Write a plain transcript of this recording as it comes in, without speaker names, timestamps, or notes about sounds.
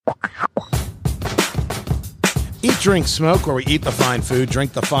Eat, drink, smoke, where we eat the fine food,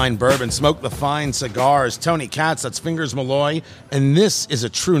 drink the fine bourbon, smoke the fine cigars. Tony Katz, that's Fingers Malloy, and this is a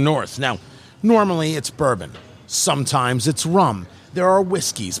True North. Now, normally it's bourbon. Sometimes it's rum. There are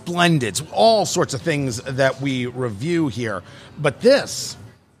whiskeys, blendeds, all sorts of things that we review here. But this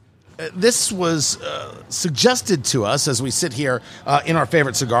was suggested to us as we sit here in our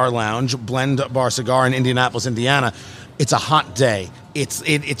favorite cigar lounge, Blend Bar Cigar in Indianapolis, Indiana. It's a hot day.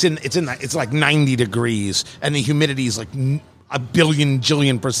 It's like 90 degrees, and the humidity is like a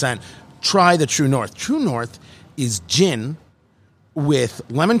jillion percent. Try the True North. True North is gin with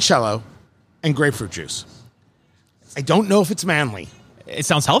limoncello and grapefruit juice. I don't know if it's manly. It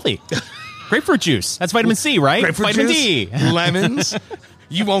sounds healthy. Grapefruit juice. That's vitamin C, right? Grapefruit vitamin juice, D. Lemons.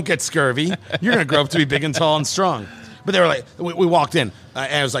 You won't get scurvy. You're going to grow up to be big and tall and strong. But they were like, we walked in,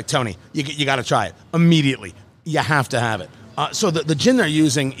 and I was like, Tony, you got to try it immediately. You have to have it. So the gin they're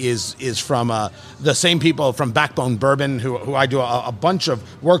using is from the same people from Backbone Bourbon, who I do a bunch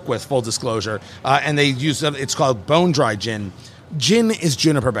of work with, full disclosure, and they use it's called Bone Dry Gin. Gin is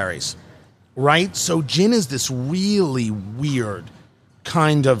juniper berries, right? So gin is this really weird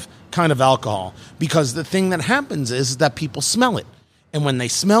kind of alcohol, because the thing that happens is that people smell it. And when they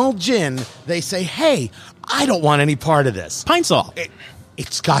smell gin, they say, hey, I don't want any part of this. Pine Sol.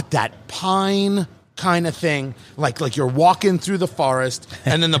 It's got that pine kind of thing, like you're walking through the forest,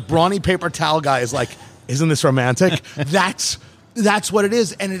 and then the brawny paper towel guy is like, isn't this romantic? That's what it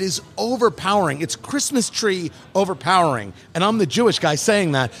is, and it is overpowering. It's Christmas tree overpowering, and I'm the Jewish guy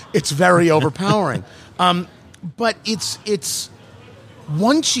saying that. It's very overpowering. But it's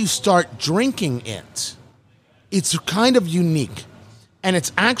once you start drinking it, it's kind of unique, and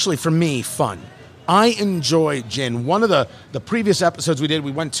it's actually, for me, fun. I enjoy gin. One of the previous episodes we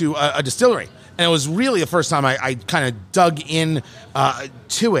went to a distillery, and it was really the first time I kind of dug in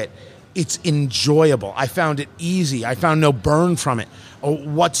to it. It's enjoyable. I found it easy. I found no burn from it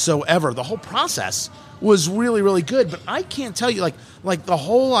whatsoever. The whole process was really, really good. But I can't tell you, like the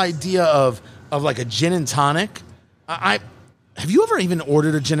whole idea of like a gin and tonic. Have you ever even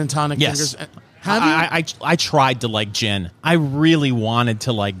ordered a gin and tonic? Yes. Fingers? Have you? I tried to like gin. I really wanted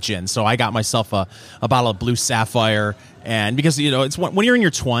to like gin, so I got myself a bottle of Blue Sapphire. And because, it's when you're in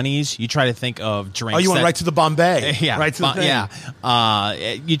your 20s, you try to think of drinks. Oh, you went right to the Bombay. Yeah. Right to the thing. Yeah.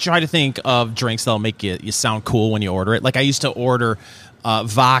 You try to think of drinks that'll make you sound cool when you order it. Like I used to order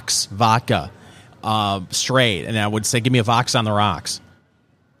Vox vodka straight, and I would say, give me a Vox on the rocks.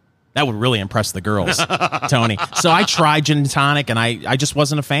 That would really impress the girls, Tony. So I tried gin and tonic, and I just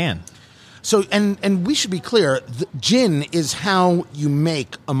wasn't a fan. So, and we should be clear, gin is how you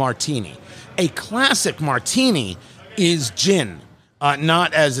make a martini. A classic martini is gin,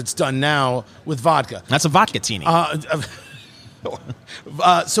 not as it's done now with vodka. That's a vodka-tini. So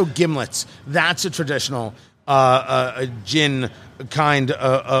gimlets, that's a traditional gin kind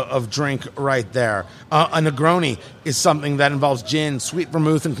of drink right there. A Negroni is something that involves gin, sweet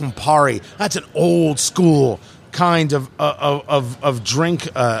vermouth, and Campari. That's an old school kind of drink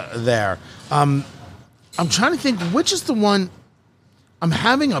there. I'm trying to think which is the one. I'm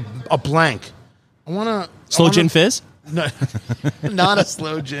having a blank. Slow gin fizz? No, not a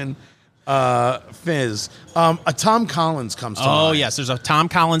slow gin fizz. A Tom Collins comes to mind. Oh, yes. There's a Tom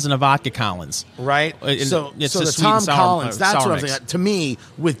Collins and a Vodka Collins. Right? So it's the sweet Tom and sour, Collins, that's sour what I'm mix. thinking. To me,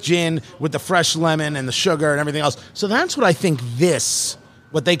 with gin, with the fresh lemon and the sugar and everything else. So that's what I think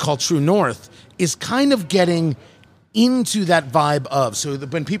what they call True North, is kind of getting into that vibe of. So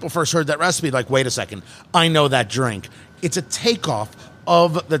when people first heard that recipe, like, wait a second, I know that drink. It's a takeoff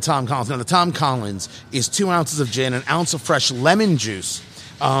of the Tom Collins. Now, the Tom Collins is 2 ounces of gin, an ounce of fresh lemon juice,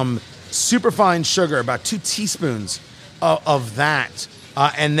 super fine sugar, about 2 teaspoons of that,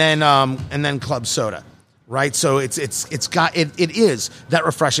 and then club soda, right? So it is that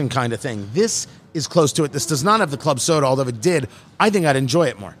refreshing kind of thing. This is close to it. This does not have the club soda, although if it did, I think I'd enjoy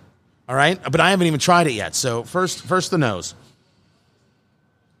it more. All right, but I haven't even tried it yet. So first the nose.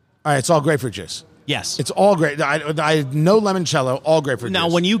 All right, it's all grapefruit juice. Yes. It's all great. I no limoncello, all grapefruit Now,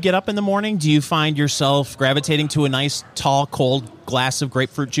 juice. when you get up in the morning, do you find yourself gravitating to a nice, tall, cold glass of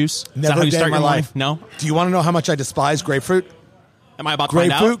grapefruit juice? Is Never that how a you day start in my your morning? life. No? Do you want to know how much I despise grapefruit? Am I about to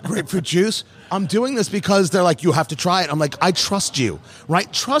find out? Grapefruit juice. I'm doing this because they're like, you have to try it. I'm like, I trust you,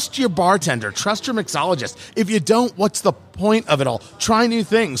 right? Trust your bartender. Trust your mixologist. If you don't, what's the point of it all? Try new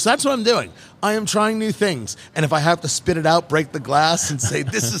things. That's what I'm doing. I am trying new things. And if I have to spit it out, break the glass, and say,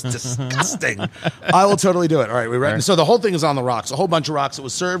 this is disgusting, I will totally do it. All right, we ready? So the whole thing is on the rocks, a whole bunch of rocks. It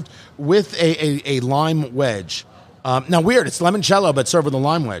was served with a lime wedge. Now, weird. It's limoncello, but served with a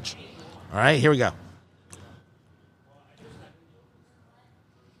lime wedge. All right, here we go.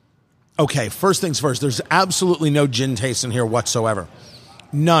 Okay, first things first. There's absolutely no gin taste in here whatsoever.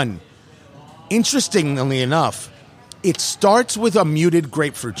 None. Interestingly enough, it starts with a muted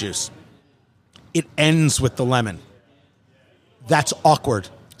grapefruit juice. It ends with the lemon. That's awkward.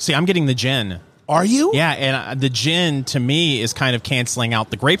 See, I'm getting the gin. Are you? Yeah, and the gin to me is kind of canceling out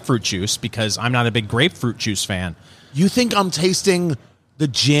the grapefruit juice because I'm not a big grapefruit juice fan. You think I'm tasting the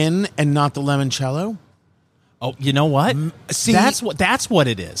gin and not the limoncello? Oh, you know what? See, that's what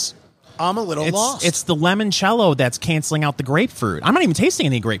it is. I'm a little lost. It's the limoncello that's canceling out the grapefruit. I'm not even tasting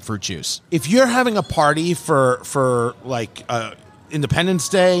any grapefruit juice. If you're having a party for like Independence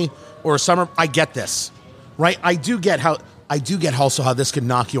Day or summer, I get this, right? I do get also how this could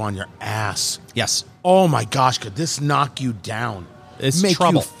knock you on your ass. Yes. Oh my gosh, could this knock you down? It's Make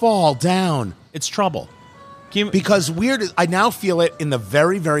trouble. you fall down. It's trouble. Because I now feel it in the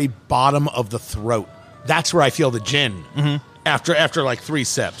very, very bottom of the throat. That's where I feel the gin after like 3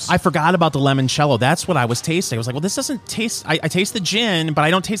 sips. I forgot about the limoncello. That's what I was tasting. I was like, well, this doesn't taste... I taste the gin, but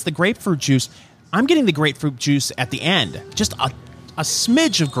I don't taste the grapefruit juice. I'm getting the grapefruit juice at the end. Just a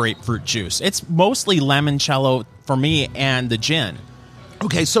smidge of grapefruit juice. It's mostly limoncello for me and the gin.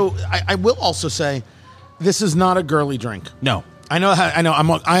 Okay, so I will also say this is not a girly drink. No. I know.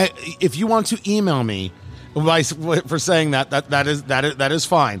 If you want to email me for saying that is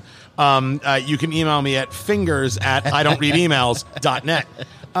fine. You can email me at fingers@idon'treademails.net.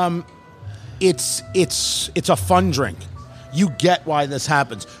 It's a fun drink. You get why this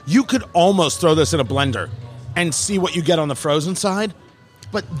happens. You could almost throw this in a blender and see what you get on the frozen side.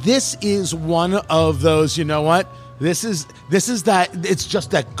 But this is one of those, you know what? This is that, it's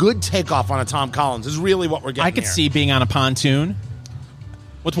just that good takeoff on a Tom Collins is really what we're getting I could here. see being on a pontoon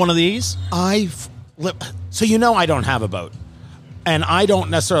with one of these. So you know I don't have a boat. And I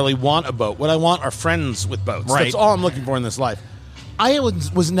don't necessarily want a boat. What I want are friends with boats. Right. That's all I'm looking for in this life. I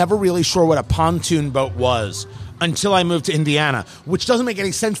was never really sure what a pontoon boat was until I moved to Indiana, which doesn't make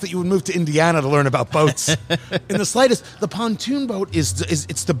any sense that you would move to Indiana to learn about boats. In the slightest, the pontoon boat is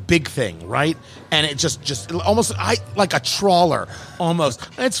it's the big thing, right? And it just almost like a trawler almost.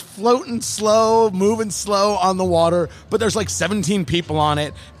 And it's floating slow, moving slow on the water, but there's like 17 people on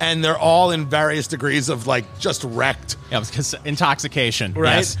it, and they're all in various degrees of like just wrecked. Yeah, because intoxication.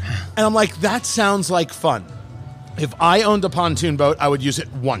 Right? Yes. And I'm like, that sounds like fun. If I owned a pontoon boat, I would use it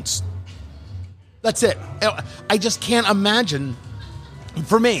once. That's it. I just can't imagine,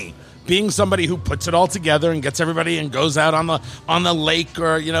 for me, being somebody who puts it all together and gets everybody and goes out on the lake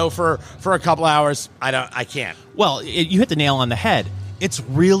or, you know, for a couple hours. I can't. Well, you hit the nail on the head. It's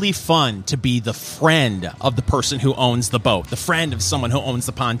really fun to be the friend of the person who owns the boat, the friend of someone who owns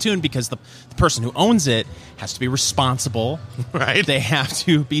the pontoon, because the person who owns it has to be responsible. Right. They have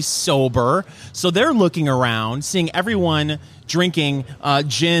to be sober. So they're looking around, seeing everyone drinking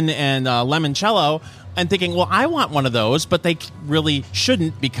gin and limoncello and thinking, well, I want one of those, but they really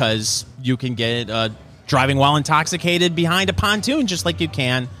shouldn't, because you can get driving while intoxicated behind a pontoon just like you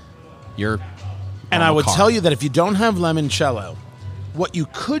can your And I would car. tell you that if you don't have limoncello, what you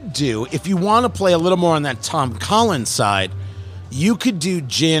could do, if you want to play a little more on that Tom Collins side, you could do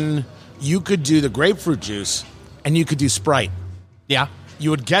gin, you could do the grapefruit juice, and you could do Sprite. Yeah. You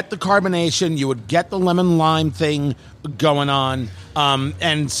would get the carbonation, you would get the lemon lime thing going on,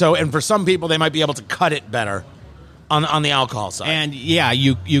 and for some people, they might be able to cut it better on the alcohol side. And yeah,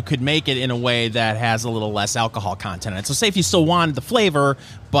 you could make it in a way that has a little less alcohol content in it. So say if you still wanted the flavor,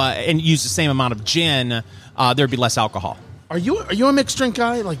 and use the same amount of gin, there'd be less alcohol. Are you a mixed drink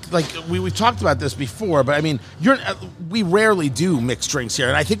guy? Like we've talked about this before, but I mean, we rarely do mixed drinks here,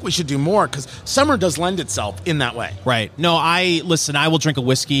 and I think we should do more because summer does lend itself in that way. Right. No, I will drink a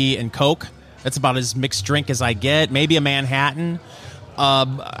whiskey and Coke. That's about as mixed drink as I get. Maybe a Manhattan.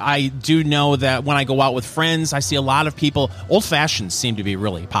 I do know that when I go out with friends, I see a lot of people. Old fashions seem to be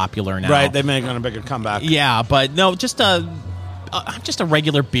really popular now. Right, they make on a bigger comeback. Yeah, but no, I'm just a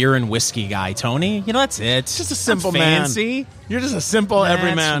regular beer and whiskey guy, Tony. You know, that's it. Just a simple man. Fancy. You're just a simple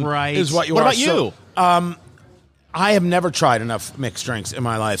everyman. Right. Is what you are. are. What about you? I have never tried enough mixed drinks in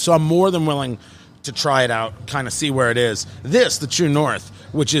my life, so I'm more than willing to try it out, kind of see where it is. The True North,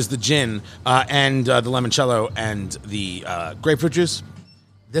 which is the gin and the limoncello and the grapefruit juice,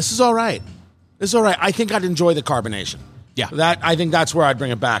 this is all right. I think I'd enjoy the carbonation. Yeah. I think that's where I'd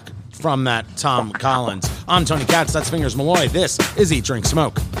bring it back from that Tom Collins. I'm Tony Katz. That's Fingers Malloy. This is Eat, Drink,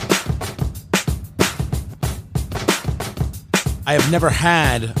 Smoke. I have never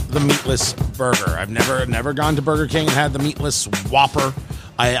had the meatless burger. I've never gone to Burger King and had the meatless Whopper.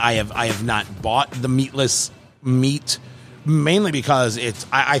 I have not bought the meatless meat, mainly because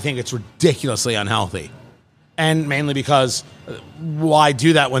I think it's ridiculously unhealthy. And mainly because why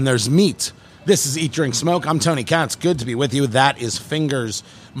do that when there's meat? This is Eat, Drink, Smoke. I'm Tony Katz. Good to be with you. That is Fingers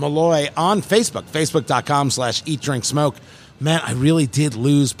Malloy on Facebook, facebook.com/Eat, Drink, Smoke. Man, I really did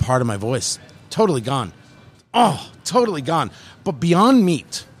lose part of my voice. Totally gone. Oh, totally gone. But Beyond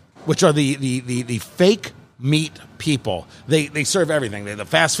Meat, which are the fake meat people, they serve everything. They're the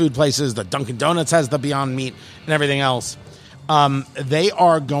fast food places, the Dunkin' Donuts has the Beyond Meat and everything else. They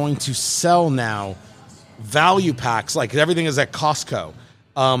are going to sell now value packs, like everything is at Costco,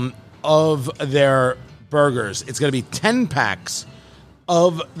 of their burgers. It's going to be 10 packs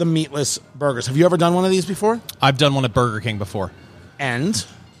of the meatless burgers. Have you ever done one of these before? I've done one at Burger King before. And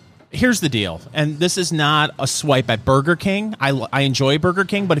here's the deal, and this is not a swipe at Burger King. I enjoy Burger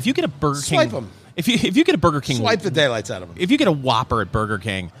King, but if you get a Burger King, Swipe 'em. If you get a Burger King, swipe the daylights out of them. if you get a Whopper at Burger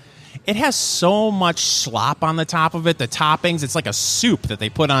King, it has so much slop on the top of it. The toppings, it's like a soup that they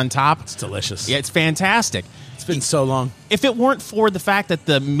put on top. It's delicious. Yeah, it's fantastic. It's been so long. If it weren't for the fact that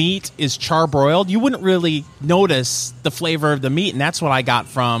the meat is charbroiled, you wouldn't really notice the flavor of the meat, and that's what I got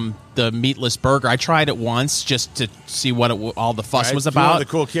from the meatless burger. I tried it once just to see what all the fuss Right? was You about. one of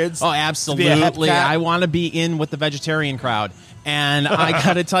the cool kids? Oh, To be a hep absolutely. cat? I want to be in with the vegetarian crowd. And I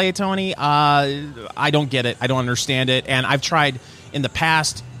got to tell you, Tony, I don't get it. I don't understand it. And I've tried in the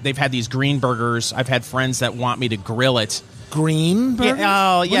past, they've had these green burgers. I've had friends that want me to grill it. Green burger?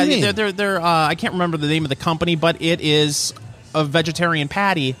 Yeah, What do you mean? they're I can't remember the name of the company, but it is a vegetarian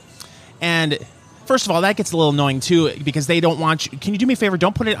patty. And first of all, that gets a little annoying too because they don't want you. Can you do me a favor?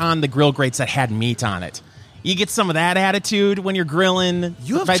 Don't put it on the grill grates that had meat on it. You get some of that attitude when you're grilling.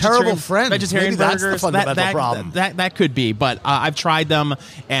 You have terrible friends. Vegetarian Maybe that's the burgers. fundamental problem. That could be, but I've tried them,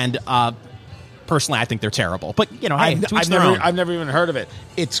 and personally, I think they're terrible. But hey, to each their own. I've never even heard of it.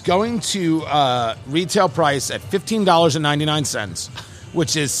 It's going to retail price at $15.99,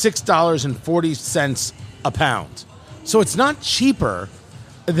 which is $6.40 a pound. So it's not cheaper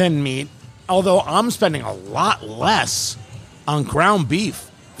than meat, although I'm spending a lot less on ground beef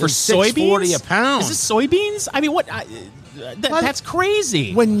For $6.40 soybeans? a pound. Is this soybeans? I mean, what? That's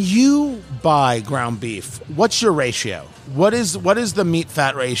crazy. When you buy ground beef, what's your ratio? What is the meat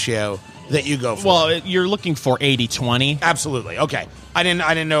fat ratio that you go for? Well, you're looking for 80-20. Absolutely. Okay. I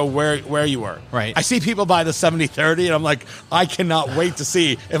didn't know where you were. Right. I see people buy the 70-30, and I'm like, I cannot wait to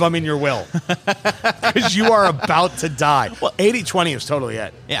see if I'm in your will. Because you are about to die. Well, 80-20 is totally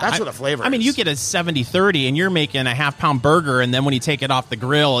it. Yeah, That's what a flavor is. I mean, you get a 70-30, and you're making a half-pound burger, and then when you take it off the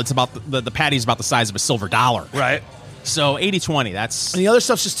grill, it's about the patty's about the size of a silver dollar. Right. So 80-20, that's... And the other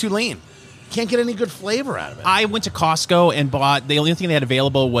stuff's just too lean. Can't get any good flavor out of it. I went to Costco and bought... The only thing they had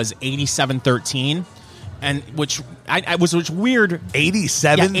available was 87-13, and which was weird.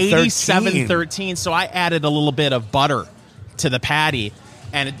 87-13. Yeah, 87-13. So I added a little bit of butter to the patty,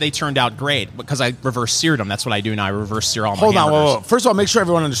 and they turned out great because I reverse seared them. That's what I do now. I reverse sear all my Hold on. hamburgers. Whoa. First of all, make sure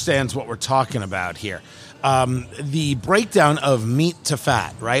everyone understands what we're talking about here. The breakdown of meat to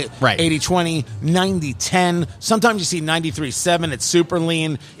fat, right? Right. 80-20, 90-10. Sometimes you see 93-7. It's super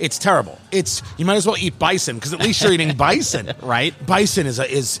lean. It's terrible. You might as well eat bison because at least you're eating bison. Right. Bison is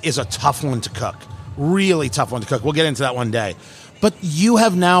a tough one to cook. Really tough one to cook. We'll get into that one day. But you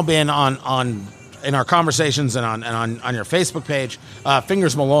have now been on in our conversations and on your Facebook page,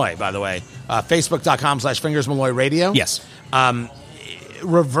 Fingers Malloy, by the way, facebook.com/Fingers Malloy Radio. Yes.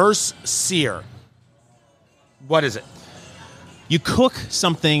 Reverse sear. What is it? You cook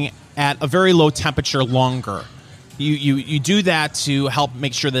something at a very low temperature longer. You do that to help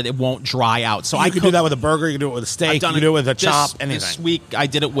make sure that it won't dry out. So You could do that with a burger. You can do it with a steak. You can do it with a chop. Anything. This week I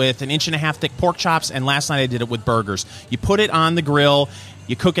did it with 1.5 inch thick pork chops, and last night I did it with burgers. You put it on the grill.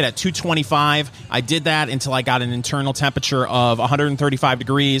 You cook it at 225. I did that until I got an internal temperature of 135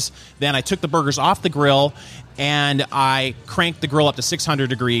 degrees. Then I took the burgers off the grill, and I cranked the grill up to 600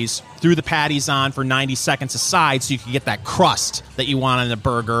 degrees, threw the patties on for 90 seconds aside so you can get that crust that you want on a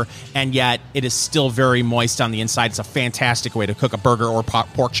burger, and yet it is still very moist on the inside. It's a fantastic way to cook a burger or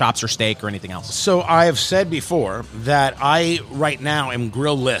pork chops or steak or anything else. So I have said before that I, right now, am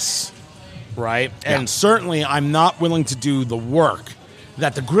grill-less, right? Yeah. And certainly I'm not willing to do the work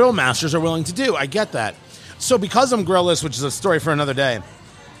that the grill masters are willing to do. I get that. So because I'm grill-less, which is a story for another day,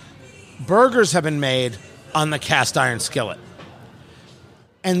 burgers have been made on the cast iron skillet.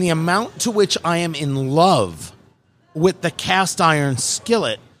 And the amount to which I am in love with the cast iron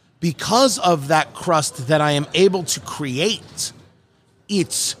skillet because of that crust that I am able to create,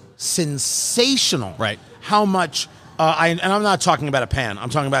 it's sensational. Right. How much, and I'm not talking about a pan, I'm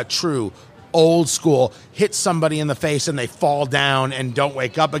talking about true old school, hit somebody in the face and they fall down and don't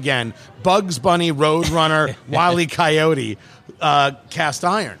wake up again. Bugs Bunny, Roadrunner, Wile E. Coyote, cast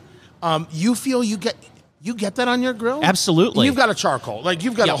iron. You feel you get You get that on your grill? Absolutely. You've got a charcoal. Like,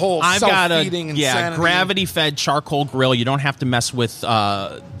 you've got a whole self-feeding insanity. Gravity-fed charcoal grill. You don't have to mess with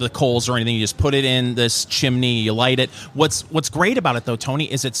the coals or anything. You just put it in this chimney. You light it. What's great about it, though, Tony,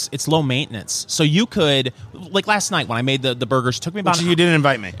 is it's low maintenance. So you could, like last night when I made the burgers, it took me about... So you didn't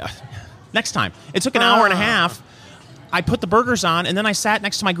invite me. Next time. It took an hour and a half. I put the burgers on, and then I sat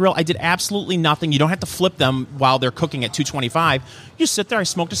next to my grill. I did absolutely nothing. You don't have to flip them while they're cooking at 225. You sit there. I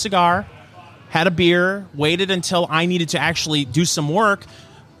smoked a cigar, had a beer, waited until I needed to actually do some work,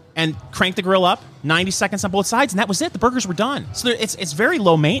 and cranked the grill up, 90 seconds on both sides, and that was it. The burgers were done. So it's very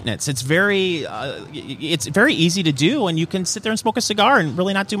low maintenance. It's very easy to do, and you can sit there and smoke a cigar and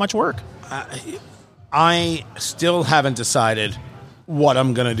really not do much work. I still haven't decided what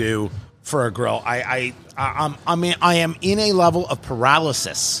I'm going to do for a grill. I am in a level of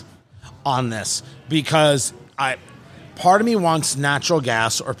paralysis on this because part of me wants natural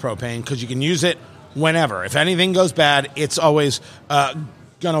gas or propane because you can use it whenever. If anything goes bad, it's always going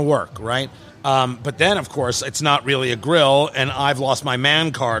to work, right? But then, of course, it's not really a grill, and I've lost my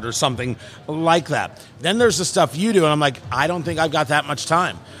man card or something like that. Then there's the stuff you do, and I'm like, I don't think I've got that much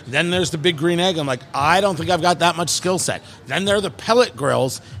time. Then there's the big green egg. I'm like, I don't think I've got that much skill set. Then there are the pellet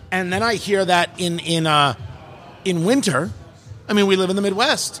grills, and then I hear that in winter. I mean, we live in the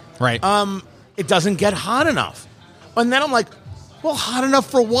Midwest. Right. It doesn't get hot enough. And then I'm like, well, hot enough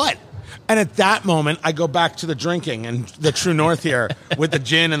for what? And at that moment, I go back to the drinking and the True North here with the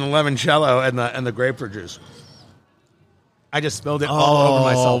gin and the limoncello and the grapefruit juice. I just spilled it all over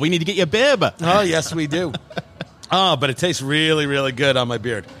myself. We need to get you a bib. Oh, yes, we do. But it tastes really, really good on my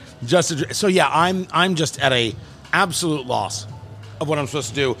beard. So yeah, I'm just at a absolute loss of what I'm supposed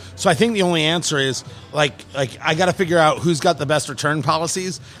to do. So I think the only answer is like I got to figure out who's got the best return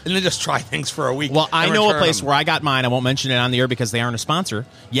policies and then just try things for a week. Well, I know a place where I got mine. I won't mention it on the air because they aren't a sponsor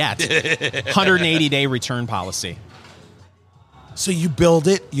yet. 180-day return policy. So you build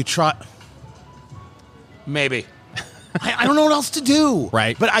it, you try. Maybe. I don't know what else to do.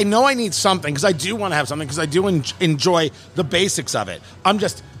 Right. But I know I need something because I do want to have something because I do enjoy the basics of it.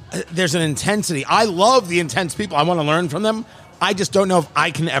 There's an intensity. I love the intense people. I want to learn from them. I just don't know if I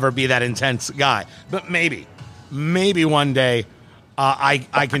can ever be that intense guy. But maybe one day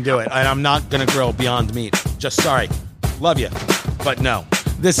I can do it. And I'm not going to grill Beyond Meat. Just sorry. Love you. But no.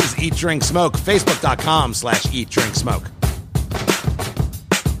 This is Eat, Drink, Smoke. Facebook.com/Eat, Drink, Smoke.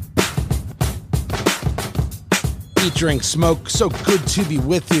 Eat, Drink, Smoke. So good to be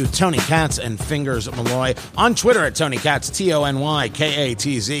with you. Tony Katz and Fingers Malloy. On Twitter at Tony Katz,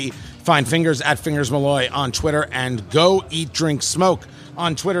 TonyKatz. Find Fingers at Fingers Malloy on Twitter, and go Eat, Drink, Smoke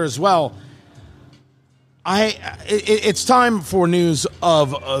on Twitter as well. It's time for news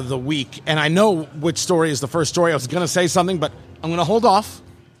of the week, and I know which story is the first story. I was going to say something, but I'm going to hold off,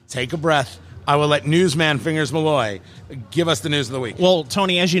 take a breath. I will let newsman Fingers Malloy give us the news of the week. Well,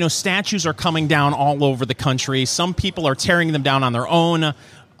 Tony, as you know, statues are coming down all over the country. Some people are tearing them down on their own.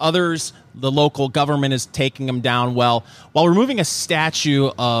 Others, the local government is taking them down. Well, while removing a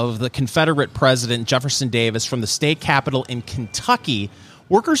statue of the Confederate President Jefferson Davis from the state capitol in Kentucky,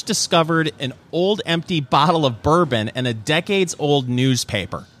 workers discovered an old empty bottle of bourbon and a decades-old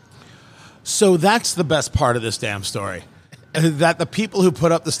newspaper. So that's the best part of this damn story, that the people who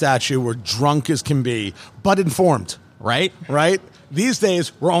put up the statue were drunk as can be, but informed. Right? Right? These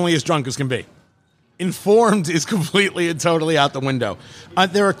days, we're only as drunk as can be. Informed is completely and totally out the window.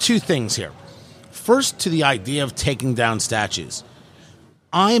 There are two things here. First, to the idea of taking down statues.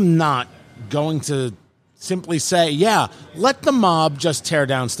 I'm not going to simply say, yeah, let the mob just tear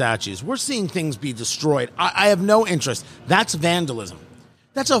down statues. We're seeing things be destroyed. I have no interest. That's vandalism.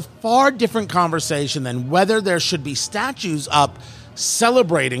 That's a far different conversation than whether there should be statues up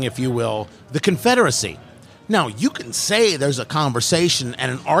celebrating, if you will, the Confederacy. Now, you can say there's a conversation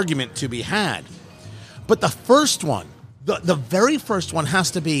and an argument to be had. But the first one, the very first one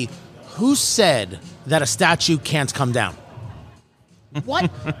has to be, who said that a statue can't come down? What?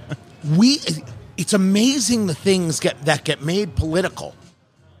 It's amazing the things that get made political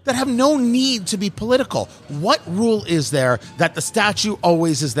that have no need to be political. What rule is there that the statue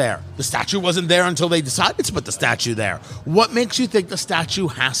always is there? The statue wasn't there until they decided to put the statue there. What makes you think the statue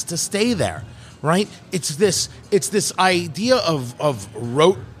has to stay there? Right? It's this idea of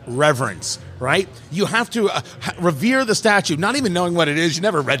rote reverence, right? You have to revere the statue, not even knowing what it is. You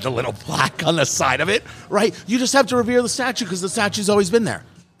never read the little plaque on the side of it, right? You just have to revere the statue because the statue's always been there.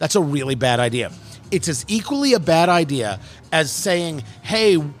 That's a really bad idea. It's as equally a bad idea as saying,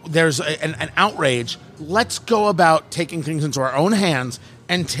 hey, there's an outrage. Let's go about taking things into our own hands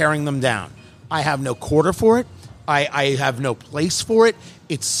and tearing them down. I have no quarter for it. I have no place for it.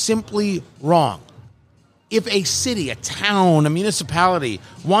 It's simply wrong. if a city, a town, a municipality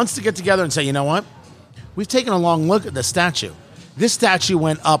wants to get together and say, you know what? We've taken a long look at the statue. This statue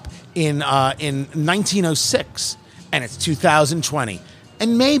went up in 1906, and it's 2020.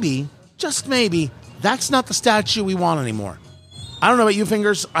 And maybe, just maybe, that's not the statue we want anymore. I don't know about you,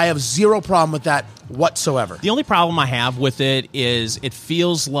 Fingers. I have zero problem with that whatsoever. The only problem I have with it is it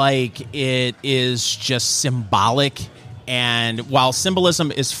feels like it is just symbolic. And while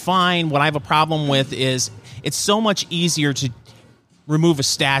symbolism is fine, what I have a problem with is it's so much easier to remove a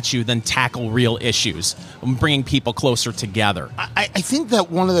statue than tackle real issues, bringing people closer together. I think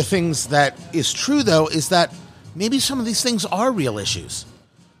that one of the things that is true, though, is that maybe some of these things are real issues.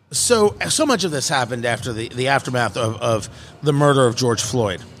 So much of this happened after the aftermath of the murder of George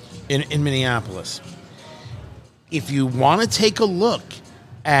Floyd in Minneapolis. If you want to take a look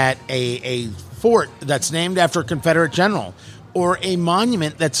at a fort that's named after a Confederate general or a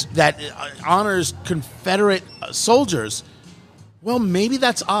monument that honors Confederate soldiers, well, maybe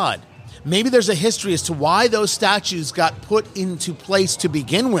that's odd. Maybe there's a history as to why those statues got put into place to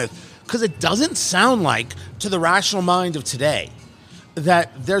begin with, because it doesn't sound like, to the rational mind of today,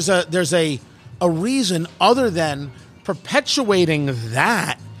 that there's a reason other than perpetuating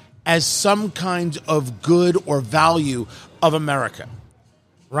that as some kind of good or value of America,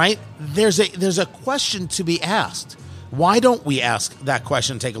 right? There's a question to be asked. Why don't we ask that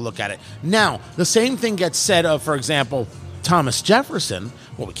question and take a look at it? Now, the same thing gets said of, for example, Thomas Jefferson.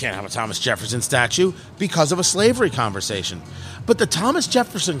 Well, we can't have a Thomas Jefferson statue because of a slavery conversation. But the Thomas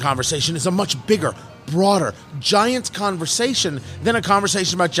Jefferson conversation is a much bigger, broader, giant conversation than a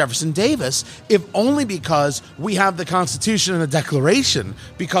conversation about Jefferson Davis, if only because we have the Constitution and the Declaration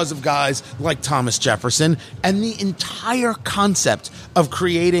because of guys like Thomas Jefferson and the entire concept of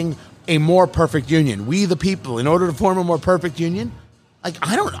creating a more perfect union. We, the people, in order to form a more perfect union,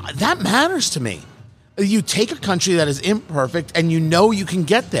 I don't know, that matters to me. You take a country that is imperfect and you know you can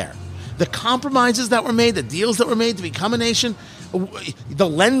get there. The compromises that were made, the deals that were made to become a nation, the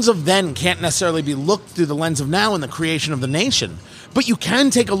lens of then can't necessarily be looked through the lens of now in the creation of the nation. But you can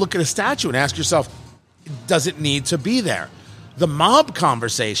take a look at a statue and ask yourself, does it need to be there? The mob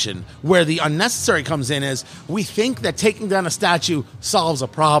conversation, where the unnecessary comes in, is we think that taking down a statue solves a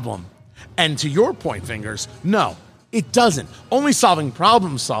problem. And to your point, Fingers, no. It doesn't. Only solving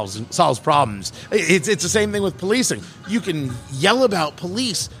problems solves problems. It's the same thing with policing. You can yell about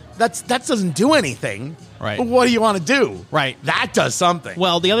police. That doesn't do anything. Right. But what do you want to do? Right. That does something.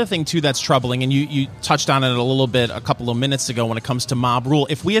 Well, the other thing, too, that's troubling, and you touched on it a little bit a couple of minutes ago when it comes to mob rule.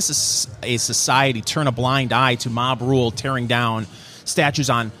 If we as a society turn a blind eye to mob rule, tearing down statues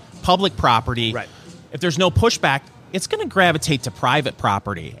on public property, right, if there's no pushback, it's going to gravitate to private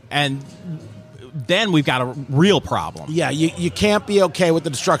property. And then we've got a real problem. Yeah, you can't be okay with the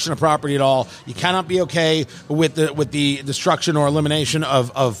destruction of property at all. You cannot be okay with the destruction or elimination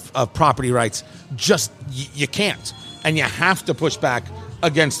of property rights. Just you can't, and you have to push back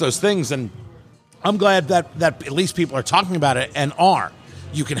against those things. And I'm glad that at least people are talking about it and are.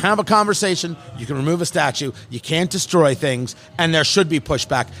 You can have a conversation. You can remove a statue. You can't destroy things, and there should be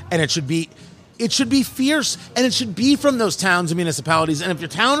pushback, and it should be fierce, and it should be from those towns and municipalities. And if your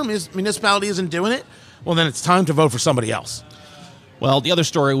town or municipality isn't doing it, well, then it's time to vote for somebody else. Well, the other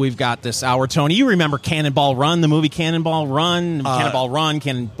story we've got this hour, Tony, you remember Cannonball Run, the movie Cannonball Run, Cannonball Run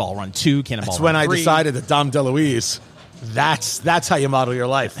 2, Cannonball Run 3. That's when I decided that Dom DeLuise, that's how you model your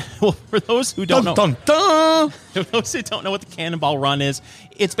life. Well, for those who don't know, dun, dun. For those who don't know what the Cannonball Run is,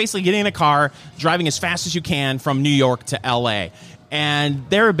 it's basically getting in a car, driving as fast as you can from New York to L.A., and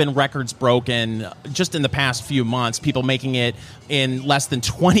there have been records broken just in the past few months, people making it in less than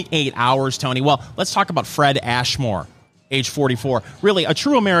 28 hours, Tony. Well, let's talk about Fred Ashmore, age 44. Really, a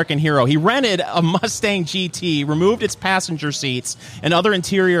true American hero. He rented a Mustang GT, removed its passenger seats and other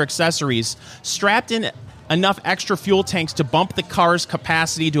interior accessories, strapped in enough extra fuel tanks to bump the car's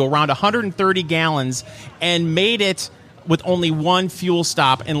capacity to around 130 gallons, and made it with only one fuel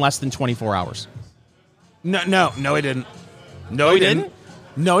stop in less than 24 hours. No, he didn't. No, he didn't.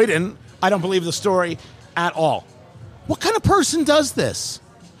 No, he didn't. I don't believe the story at all. What kind of person does this?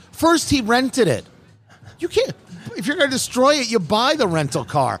 First, he rented it. You can't. If you're going to destroy it, you buy the rental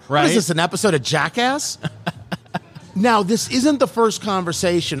car. Right. What is this, an episode of Jackass? Now, this isn't the first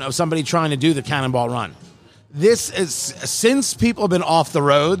conversation of somebody trying to do the Cannonball Run. This is, since people have been off the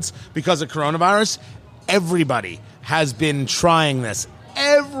roads because of coronavirus, everybody has been trying this.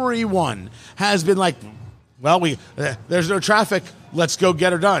 Everyone has been like, well, there's no traffic. Let's go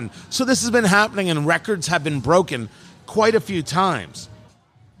get her done. So this has been happening, and records have been broken quite a few times.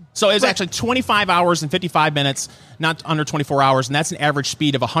 So it's actually 25 hours and 55 minutes, not under 24 hours, and that's an average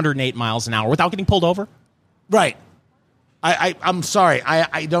speed of 108 miles an hour without getting pulled over? Right. I'm sorry.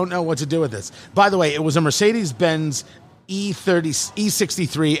 I don't know what to do with this. By the way, it was a Mercedes-Benz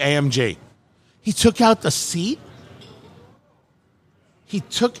E63 AMG. He took out the seat.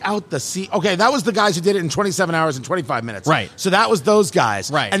 Okay, that was the guys who did it in 27 hours and 25 minutes. Right. So that was those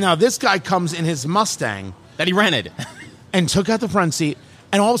guys. Right. And now this guy comes in his Mustang. That he rented. And took out the front seat.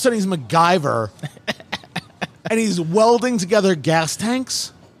 And all of a sudden he's MacGyver. And he's welding together gas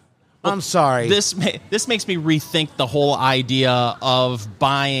tanks. I'm sorry. This makes me rethink the whole idea of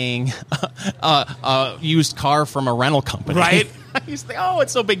buying a used car from a rental company. Right? I used to think, oh,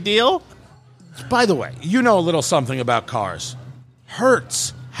 it's no big deal. By the way, you know a little something about cars.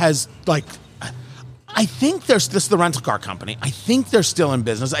 Hertz has, I think this is the rental car company. I think they're still in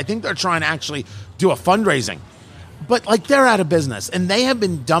business. I think they're trying to actually do a fundraising. But, they're out of business. And they have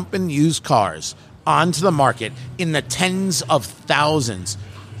been dumping used cars onto the market in the tens of thousands.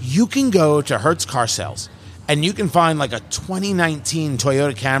 You can go to Hertz Car Sales, and you can find, a 2019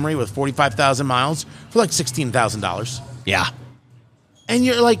 Toyota Camry with 45,000 miles for, $16,000. Yeah. And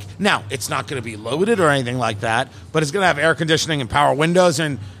you're now, it's not going to be loaded or anything like that, but it's going to have air conditioning and power windows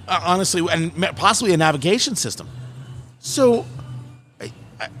and, honestly, and possibly a navigation system. So,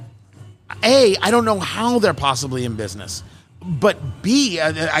 A, I don't know how they're possibly in business. But B,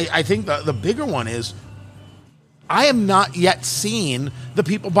 I think the bigger one is, I have not yet seen the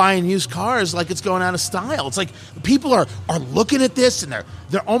people buying used cars like it's going out of style. It's people are looking at this and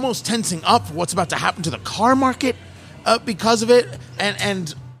they're almost tensing up for what's about to happen to the car market because of it.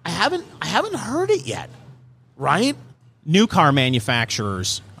 And I haven't heard it yet, right? New car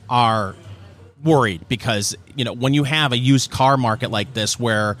manufacturers are worried because, when you have a used car market like this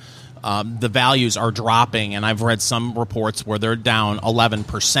where the values are dropping, and I've read some reports where they're down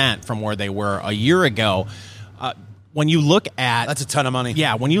 11% from where they were a year ago. When you look at... That's a ton of money.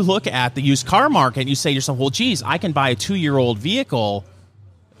 Yeah, when you look at the used car market, you say to yourself, well, geez, I can buy a 2-year-old vehicle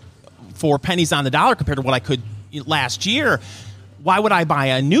for pennies on the dollar compared to what I could last year. Why would I buy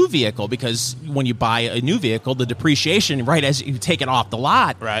a new vehicle? Because when you buy a new vehicle, the depreciation, right, as you take it off the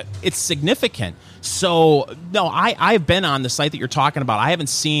lot, right, it's significant. So, no, I've been on the site that you're talking about. I haven't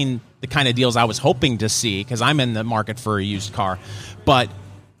seen the kind of deals I was hoping to see because I'm in the market for a used car. But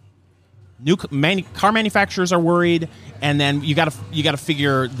new car manufacturers are worried, and then you got to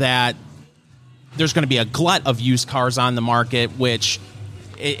figure that there's going to be a glut of used cars on the market, which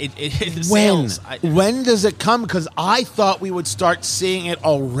when does it come? Because I thought we would start seeing it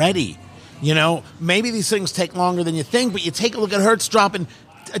already. Maybe these things take longer than you think, but you take a look at Hertz dropping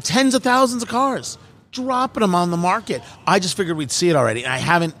tens of thousands of cars, dropping them on the market. I just figured we'd see it already, and I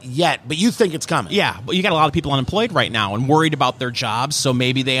haven't yet, but you think it's coming. Yeah, but you got a lot of people unemployed right now and worried about their jobs, so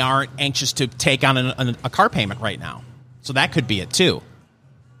maybe they aren't anxious to take on a car payment right now. So that could be it, too.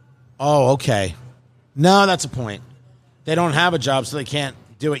 Oh, okay. No, that's a point. They don't have a job, so they can't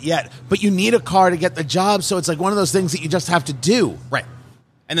do it yet. But you need a car to get the job, so it's one of those things that you just have to do. Right.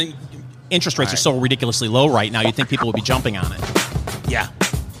 And then interest rates are so ridiculously low right now, you'd think people would be jumping on it. Yeah.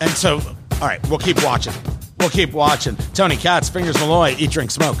 And so, all right, we'll keep watching. Tony Katz, Fingers Malloy, Eat, Drink,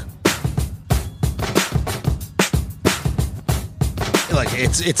 Smoke.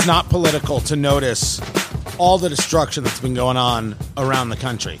 It's not political to notice all the destruction that's been going on around the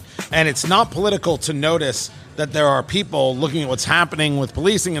country. And it's not political to notice that there are people looking at what's happening with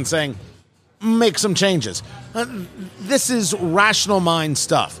policing and saying, make some changes. This is rational mind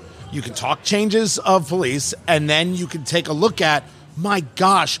stuff. You can talk changes of police, and then you can take a look at, my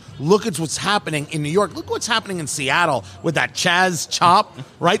gosh, look at what's happening in New York. Look what's happening in Seattle with that Chaz Chop,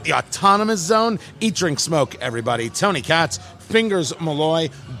 right? The autonomous zone. Eat, Drink, Smoke, everybody. Tony Katz, Fingers Malloy.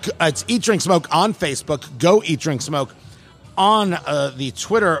 It's Eat, Drink, Smoke on Facebook. Go Eat, Drink, Smoke on the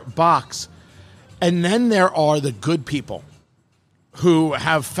Twitter box. And then there are the good people who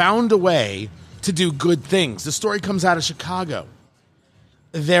have found a way to do good things. The story comes out of Chicago.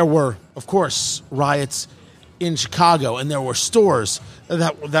 There were, of course, riots in Chicago, and there were stores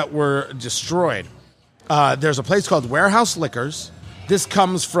that were destroyed. There's a place called Warehouse Liquors. This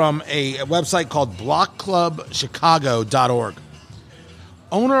comes from a website called blockclubchicago.org.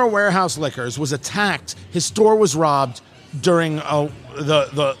 Owner of Warehouse Liquors was attacked. His store was robbed during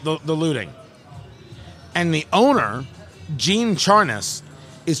the looting. And the owner, Gene Charnas,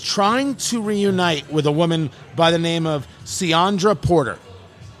 is trying to reunite with a woman by the name of Ciandra Porter.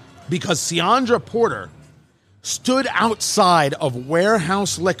 Because Ciandra Porter stood outside of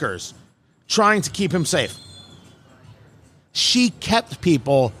Warehouse Liquors trying to keep him safe. She kept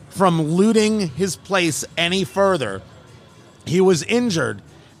people from looting his place any further. He was injured,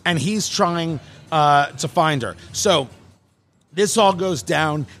 and he's trying to find her. So This all goes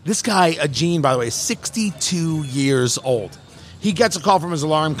down. This guy, Gene, by the way, is 62 years old. He gets a call from his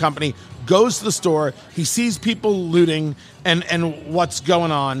alarm company, goes to the store. He sees people looting and what's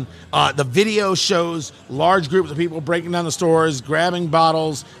going on. The video shows large groups of people breaking down the stores, grabbing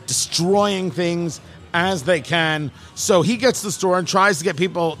bottles, destroying things as they can. So he gets to the store and tries to get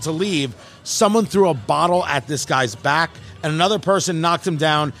people to leave. Someone threw a bottle at this guy's back, and another person knocked him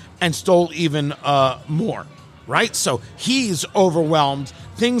down and stole even more. Right? So he's overwhelmed.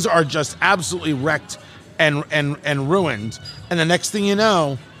 Things are just absolutely wrecked and ruined. And the next thing you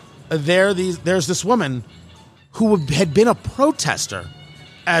know, there's this woman who had been a protester,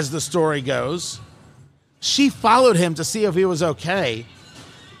 as the story goes. She followed him to see if he was okay.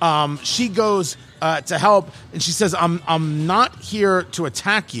 She goes to help, and she says, I'm not here to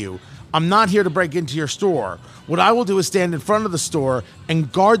attack you. I'm not here to break into your store. What I will do is stand in front of the store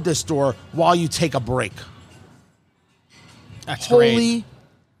and guard this store while you take a break. That's Holy great.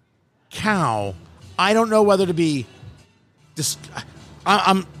 cow. I don't know whether to be... This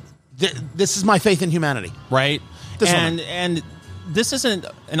is my faith in humanity. Right? This And this isn't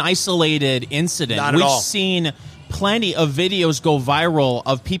an isolated incident. Not at We've all. seen plenty of videos go viral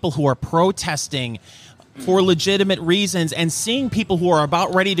of people who are protesting for legitimate reasons and seeing people who are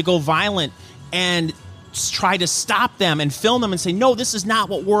about ready to go violent and try to stop them and film them and say, no, this is not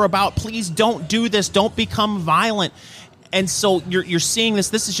what we're about. Please don't do this. Don't become violent. And so you're seeing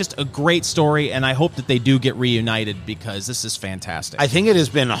this. This is just a great story, and I hope that they do get reunited because this is fantastic. I think it has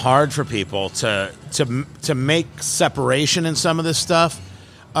been hard for people to make separation in some of this stuff.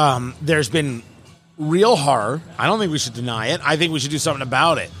 There's been real horror. I don't think we should deny it. I think we should do something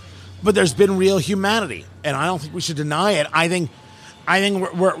about it. But there's been real humanity, and I don't think we should deny it. I think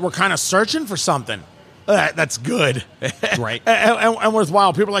we're kind of searching for something that's good, Right. and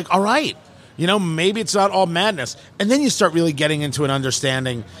worthwhile. People are like, all right. You know, maybe it's not all madness. And then you start really getting into an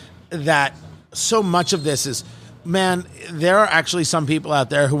understanding that so much of this is, man, there are actually some people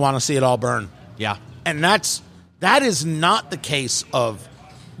out there who want to see it all burn. Yeah. And that is not the case of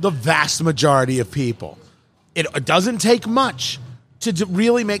the vast majority of people. It doesn't take much to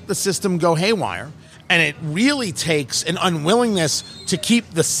really make the system go haywire. And it really takes an unwillingness to keep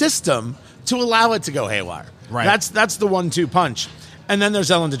the system to allow it to go haywire. Right. That's the 1-2 punch. And then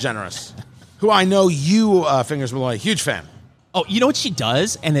there's Ellen DeGeneres, who I know you, Fingers Malloy, huge fan. Oh, you know what she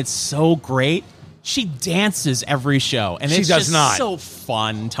does? And it's so great. She dances every show. And it's just so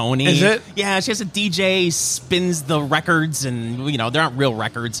fun, Tony. Is it? Yeah, she has a DJ, spins the records, and, you know, they're not real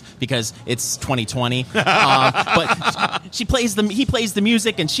records because it's 2020. But he plays the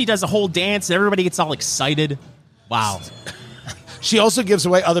music, and she does a whole dance, and everybody gets all excited. Wow. She also gives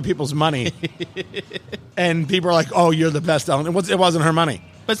away other people's money. And people are like, oh, you're the best, Ellen. It wasn't her money.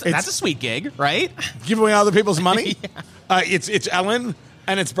 But that's a sweet gig, right? Giving away other people's money? Yeah. It's Ellen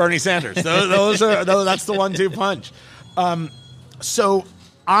and it's Bernie Sanders. That's the 1-2 punch. So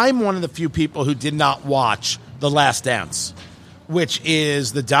I'm one of the few people who did not watch The Last Dance, which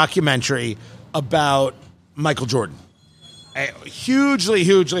is the documentary about Michael Jordan. Hugely,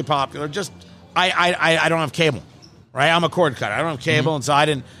 hugely popular. Just I don't have cable, right? I'm a cord cutter. I don't have cable, and so I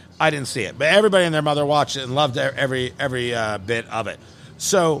didn't see it. But everybody and their mother watched it and loved every bit of it.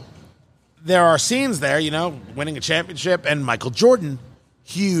 So there are scenes there, you know, winning a championship, and Michael Jordan,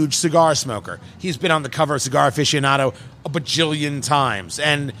 huge cigar smoker. He's been on the cover of Cigar Aficionado a bajillion times.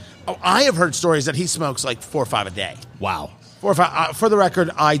 And I have heard stories that he smokes like 4 or 5 a day. Wow. 4 or 5. For the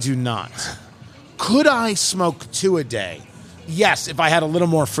record, I do not. Could I smoke 2 a day? Yes, if I had a little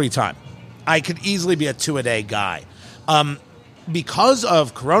more free time. I could easily be a 2-a-day guy. Because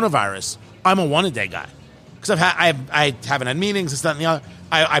of coronavirus, I'm a 1-a-day guy. Because I haven't had meetings, this, that, and the other.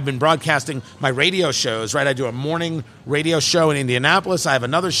 I've been broadcasting my radio shows, right? I do a morning radio show in Indianapolis. I have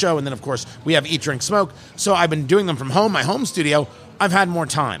another show, and then, of course, we have Eat, Drink, Smoke. So I've been doing them from home, my home studio. I've had more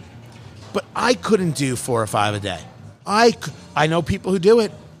time. But I couldn't do 4 or 5 a day. I know people who do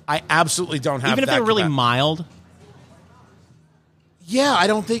it. I absolutely don't have that. Even if they're really capacity. mild? Yeah, I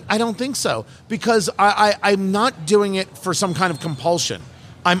don't think so. Because I'm not doing it for some kind of compulsion.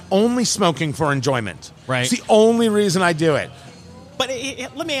 I'm only smoking for enjoyment. Right. It's the only reason I do it. But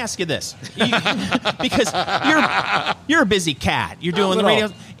let me ask you this, because you're a busy cat. You're doing the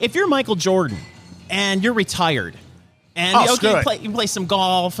radio. If you're Michael Jordan and you're retired, and you play some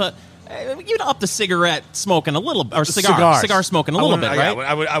golf, you'd up the cigarette smoking a little, or cigar smoking a little bit, right?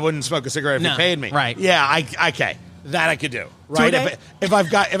 I wouldn't smoke a cigarette if you paid me. Right? Yeah, okay. That I could do. Right? If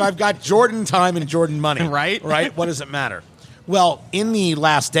I've got Jordan time and Jordan money, right? Right? What does it matter? Well, in The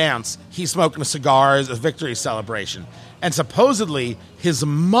Last Dance, he's smoking a cigar as a victory celebration. And supposedly, his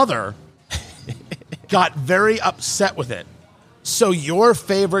mother got very upset with it So your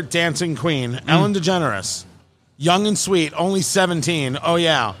favorite dancing queen, Ellen DeGeneres, young and sweet, only 17. Oh,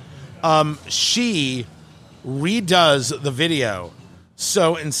 yeah. She redoes the video.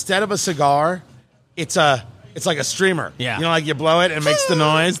 So instead of a cigar, it's like a streamer. Yeah. You know, like you blow it and it makes the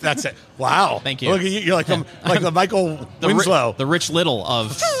noise. That's it. Wow. Thank you. Look at you. You're like the Michael Winslow. The Rich Little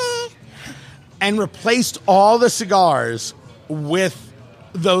of... And replaced all the cigars with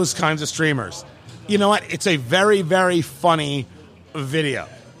those kinds of streamers. You know what? It's a very, very funny video.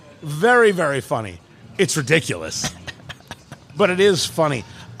 Very, very funny. It's ridiculous. But it is funny.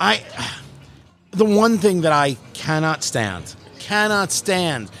 The one thing that I cannot stand,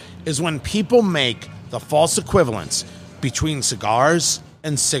 is when people make the false equivalence between cigars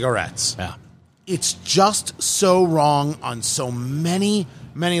and cigarettes. Yeah. It's just so wrong on so many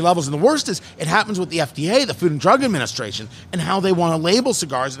levels. And the worst is it happens with the FDA, the Food and Drug Administration, and how they want to label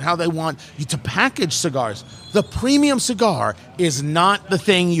cigars and how they want you to package cigars. The premium cigar is not the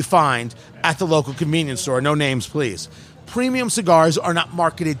thing you find at the local convenience store. No names, please. Premium cigars are not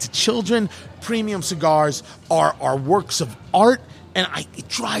marketed to children. Premium cigars are works of art, and it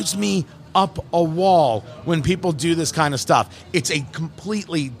drives me up a wall when people do this kind of stuff. It's a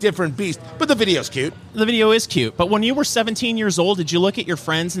completely different beast, but the video's cute. The video is cute, but when you were 17 years old, did you look at your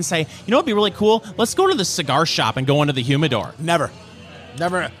friends and say, you know what'd be really cool? Let's go to the cigar shop and go into the humidor. Never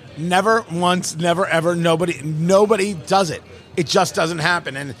once, never ever. Nobody does it. It just doesn't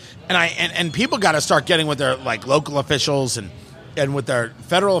happen. And people got to start getting with their like local officials and with their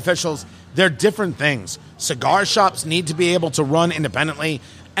federal officials. They're different things. Cigar shops need to be able to run independently.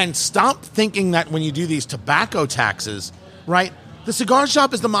 And stop thinking that when you do these tobacco taxes, right, the cigar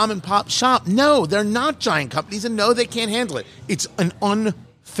shop is the mom and pop shop. No, they're not giant companies, and no, they can't handle it. It's an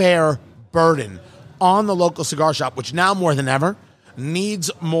unfair burden on the local cigar shop, which now more than ever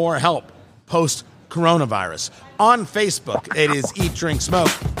needs more help post-coronavirus. On Facebook, it is Eat, Drink,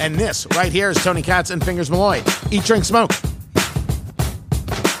 Smoke. And this right here is Tony Katz and Fingers Malloy. Eat, Drink, Smoke.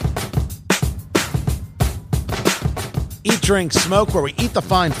 Eat, Drink, Smoke, where we eat the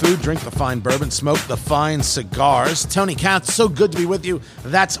fine food, drink the fine bourbon, smoke the fine cigars. Tony Katz, so good to be with you.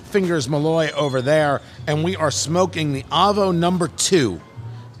 That's Fingers Malloy over there, and we are smoking the Avo number 2,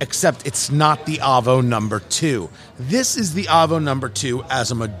 except it's not the Avo number 2. This is the Avo number 2 as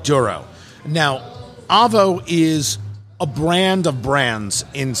a Maduro. Now, Avo is a brand of brands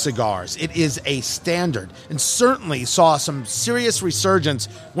in cigars. It is a standard, and certainly saw some serious resurgence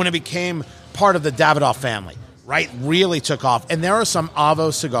when it became part of the Davidoff family. Right, really took off. And there are some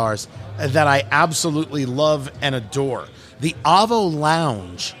Avo cigars that I absolutely love and adore. The Avo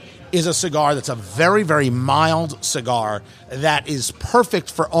Lounge is a cigar that's a very, very mild cigar that is perfect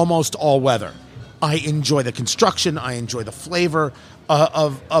for almost all weather. I enjoy the construction. I enjoy the flavor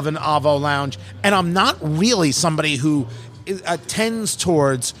of an Avo Lounge. And I'm not really somebody who tends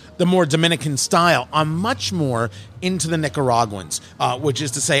towards the more Dominican style. I'm much more into the Nicaraguans, which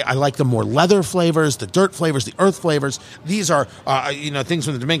is to say I like the more leather flavors, the dirt flavors, the earth flavors. These are things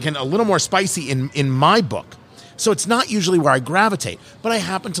from the Dominican, a little more spicy in my book. So it's not usually where I gravitate, but I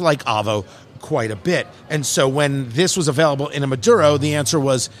happen to like Avo quite a bit. And so when this was available in a Maduro, the answer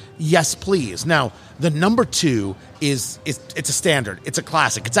was yes, please. Now, the number 2 it's a standard. It's a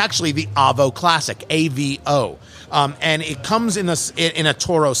classic. It's actually the Avo Classic, AVO. And it comes in a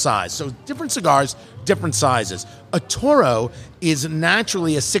Toro size. So different cigars, different sizes. A Toro is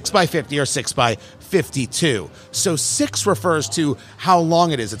naturally a 6x50 or 6x52. So 6 refers to how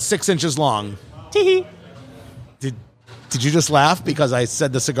long it is. It's 6 inches long. Tee-hee. Did you just laugh because I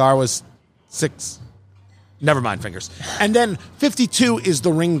said the cigar was 6? Never mind, Fingers. And then 52 is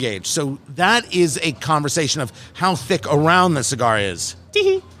the ring gauge. So that is a conversation of how thick around the cigar is.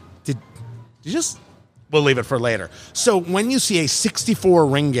 Tee-hee. Did you just... We'll leave it for later. So when you see a 64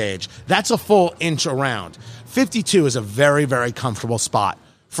 ring gauge, that's a full inch around. 52 is a very, very comfortable spot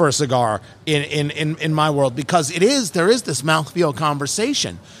for a cigar in my world because there is this mouthfeel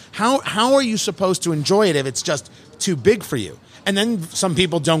conversation. How are you supposed to enjoy it if it's just too big for you? And then some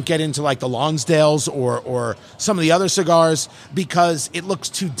people don't get into like the Lonsdales or some of the other cigars because it looks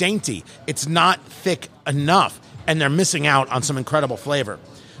too dainty. It's not thick enough, and they're missing out on some incredible flavor.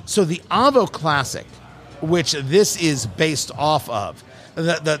 So the Avo Classic, which this is based off of,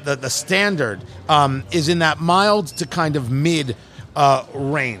 the standard is in that mild to kind of mid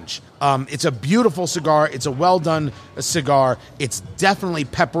range. It's a beautiful cigar. It's a well-done cigar. It's definitely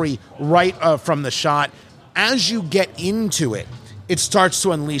peppery right from the shot. As you get into it, it starts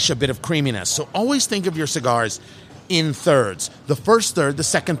to unleash a bit of creaminess. So always think of your cigars in thirds. The first third, the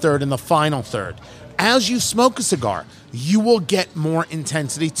second third, and the final third. as you smoke a cigar, you will get more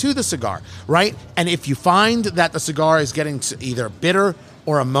intensity to the cigar, right? And if you find that the cigar is getting to either bitter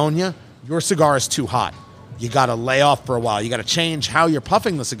or ammonia, your cigar is too hot. You got to lay off for a while. You got to change how you're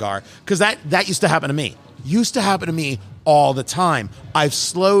puffing the cigar, because that used to happen to me. Used to happen to me all the time. I've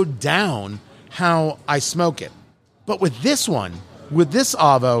slowed down how I smoke it. But with this one, with this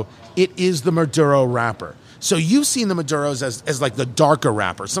Avo, it is the Maduro wrapper. So you've seen the Maduros as like the darker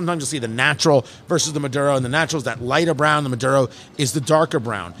wrapper. Sometimes you'll see the natural versus the Maduro, and the natural is that lighter brown. The Maduro is the darker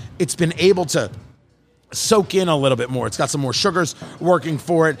brown. It's been able to soak in a little bit more. It's got some more sugars working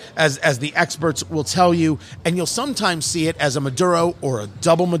for it, as the experts will tell you. And you'll sometimes see it as a Maduro or a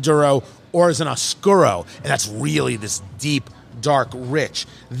double Maduro or as an Oscuro. And that's really this deep, dark, rich.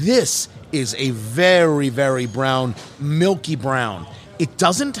 This is a very, very brown, milky brown. It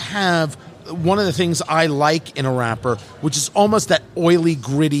doesn't have one of the things I like in a wrapper, which is almost that oily,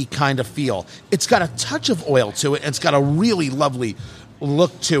 gritty kind of feel. It's got a touch of oil to it, and it's got a really lovely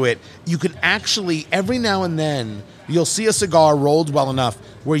look to it. You can actually, every now and then, you'll see a cigar rolled well enough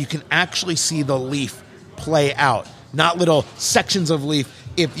where you can actually see the leaf play out. Not little sections of leaf,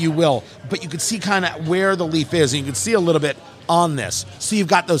 if you will, but you can see kind of where the leaf is, and you can see a little bit on this. So you've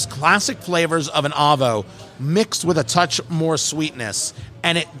got those classic flavors of an Avo mixed with a touch more sweetness,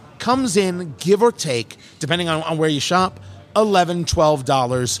 and it comes in, give or take, depending on where you shop, $11,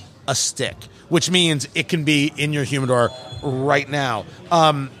 $12 a stick, which means it can be in your humidor right now.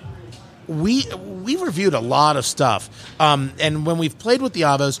 We reviewed a lot of stuff, and when we've played with the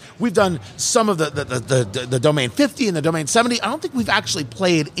Avos, we've done some of the Domain 50 and the Domain 70. I don't think we've actually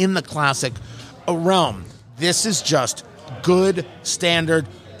played in the classic realm. This is just good, standard,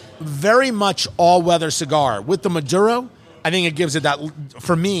 very much all-weather cigar. With the Maduro, I think it gives it that,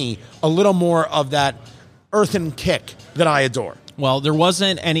 for me, a little more of that earthen kick that I adore. Well, there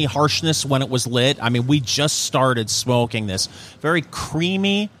wasn't any harshness when it was lit. I mean, we just started smoking this. Very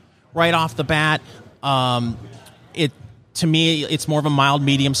creamy right off the bat. To me, it's more of a mild,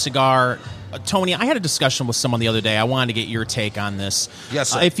 medium cigar. Tony, I had a discussion with someone the other day. I wanted to get your take on this. Yes,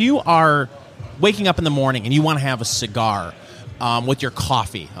 sir. If you are waking up in the morning and you want to have a cigar with your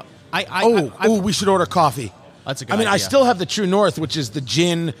coffee, we should order coffee. That's a good idea. I still have the True North, which is the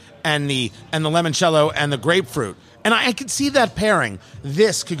gin and the limoncello and the grapefruit. And I could see that pairing.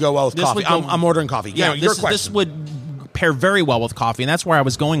 This could go well with coffee. I'm ordering coffee. Yeah, your question. This would pair very well with coffee, and that's where I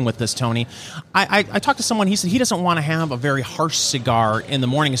was going with this, Tony. I talked to someone, he said he doesn't want to have a very harsh cigar in the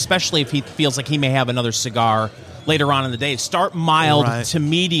morning, especially if he feels like he may have another cigar later on in the day. Start mild to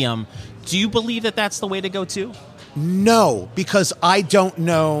medium. Do you believe that that's the way to go, too? No, because I don't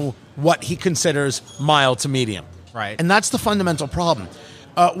know what he considers mild to medium. Right. And that's the fundamental problem.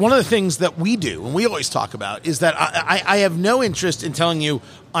 One of the things that we do, and we always talk about, is that I have no interest in telling you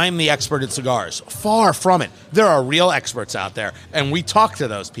I'm the expert at cigars. Far from it. There are real experts out there, and we talk to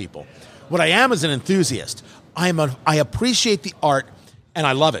those people. What I am is an enthusiast. I appreciate the art, and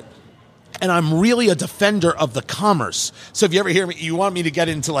I love it. And I'm really a defender of the commerce. So if you ever hear me, you want me to get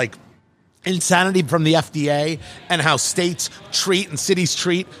into like insanity from the FDA and how states treat and cities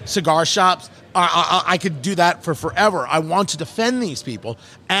treat cigar shops, I could do that for forever. I want to defend these people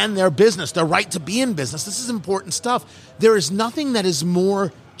and their business, their right to be in business. This is important stuff. There is nothing that is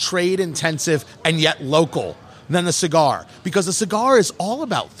more trade intensive and yet local than the cigar, because the cigar is all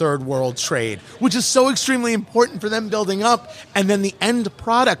about third world trade, which is so extremely important for them building up. And then the end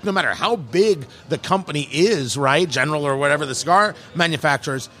product, no matter how big the company is, right, General or whatever the cigar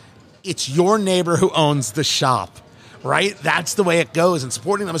manufacturers, it's your neighbor who owns the shop, right? That's the way it goes, and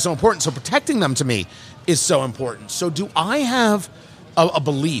supporting them is so important. So protecting them, to me, is so important. So do I have a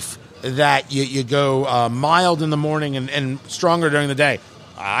belief that you go mild in the morning and stronger during the day?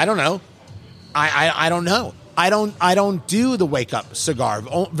 I don't know. I don't know. I don't do the wake up cigar.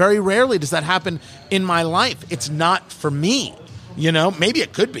 Very rarely does that happen in my life. It's not for me. You know, maybe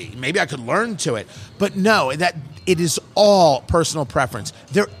it could be. Maybe I could learn to it. But no, that it is all personal preference.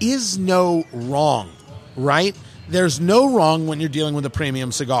 There is no wrong, right? There's no wrong when you're dealing with a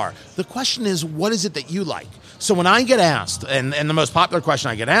premium cigar. The question is, what is it that you like? So when I get asked, and the most popular question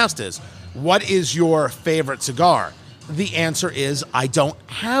I get asked is, what is your favorite cigar? The answer is, I don't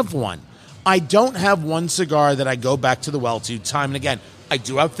have one. I don't have one cigar that I go back to the well to time and again. I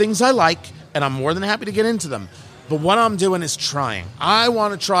do have things I like, and I'm more than happy to get into them. But what I'm doing is trying. I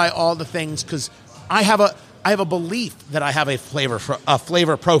want to try all the things because I have a belief that I have a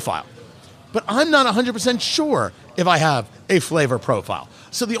flavor profile. But I'm not 100% sure if I have a flavor profile.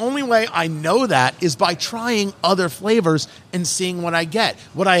 So the only way I know that is by trying other flavors and seeing what I get.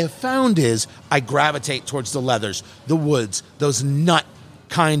 What I have found is I gravitate towards the leathers, the woods, those nut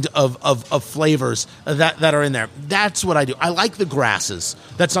kind of flavors that are in there. That's what I do. I like the grasses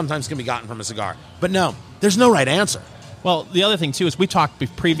that sometimes can be gotten from a cigar. But no, there's no right answer. Well, the other thing, too, is we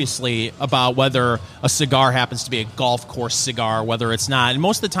talked previously about whether a cigar happens to be a golf course cigar, whether it's not. And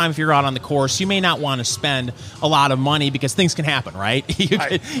most of the time, if you're out on the course, you may not want to spend a lot of money because things can happen, right?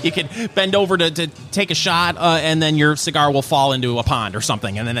 You could bend over to take a shot, and then your cigar will fall into a pond or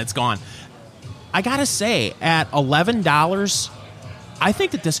something, and then it's gone. I got to say, at $11... I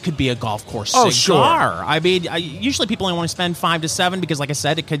think that this could be a golf course cigar. Sure. I mean, usually people only want to spend $5 to $7 because, like I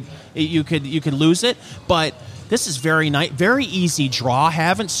said, you could lose it. But this is very nice, very easy draw.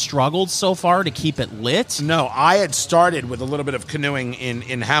 Haven't struggled so far to keep it lit. No, I had started with a little bit of canoeing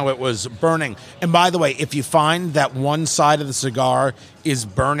in how it was burning. And by the way, if you find that one side of the cigar is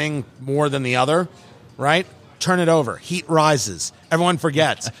burning more than the other, right? Turn it over. Heat rises. Everyone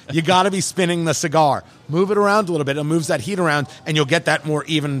forgets. You got to be spinning the cigar. Move it around a little bit. It moves that heat around, and you'll get that more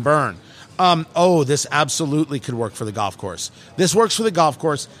even burn. This absolutely could work for the golf course. This works for the golf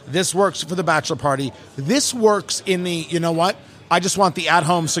course. This works for the bachelor party. This works in the, you know what? I just want the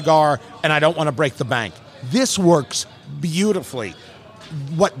at-home cigar, and I don't want to break the bank. This works beautifully.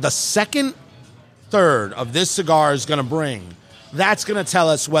 What the second third of this cigar is going to bring, that's going to tell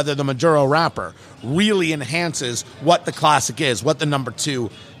us whether the Maduro wrapper really enhances what the classic is, what the number 2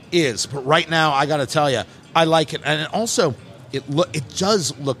 is. But right now, I got to tell you, I like it. And also, it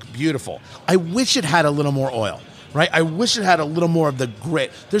does look beautiful. I wish it had a little more oil, right? I wish it had a little more of the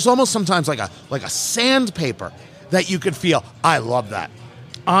grit. There's almost sometimes like a sandpaper that you could feel. I love that.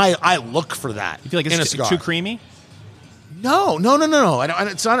 I look for that. You feel like it's too creamy? No.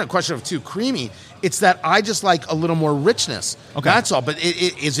 It's not a question of too creamy. It's that I just like a little more richness. Okay. That's all. But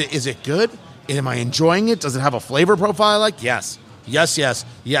is it good? Am I enjoying it? Does it have a flavor profile I like? Yes. This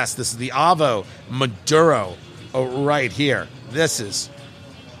is the Avo Maduro right here. This is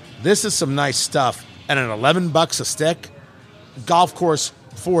some nice stuff. And at $11 a stick, golf course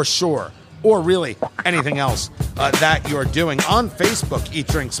for sure. Or really anything else that you're doing. On Facebook, Eat,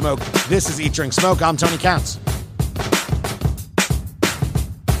 Drink, Smoke. This is Eat, Drink, Smoke. I'm Tony Katz.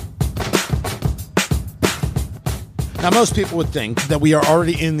 Now, most people would think that we are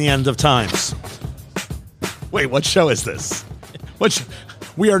already in the end of times. Wait, what show is this?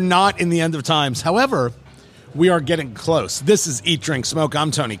 We are not in the end of times. However, we are getting close. This is Eat, Drink, Smoke. I'm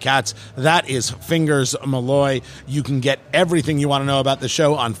Tony Katz. That is Fingers Malloy. You can get everything you want to know about the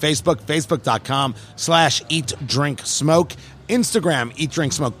show on Facebook, facebook.com/Eat, Drink, Smoke. Instagram, Eat,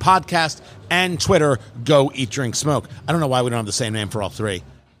 Drink, Smoke Podcast. And Twitter, Go Eat, Drink, Smoke. I don't know why we don't have the same name for all three.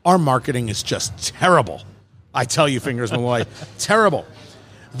 Our marketing is just terrible. I tell you, Fingers Malloy, terrible.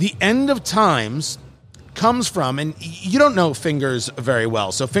 The end of times comes from, and you don't know Fingers very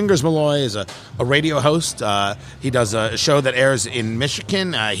well. So Fingers Malloy is a radio host. He does a show that airs in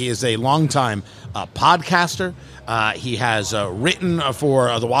Michigan. He is a longtime podcaster. He has written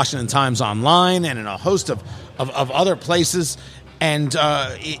for the Washington Times Online and in a host of other places. And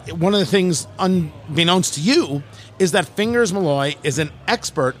one of the things, unbeknownst to you, is that Fingers Malloy is an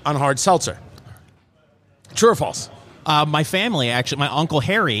expert on hard seltzer. True or false? My family, actually, my Uncle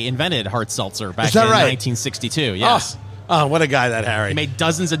Harry invented hard seltzer back in 1962. Yes. Oh, what a guy, that Harry. He made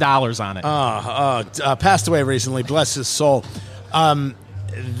dozens of dollars on it. Passed away recently, bless his soul.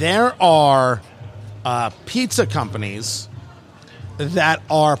 There are pizza companies that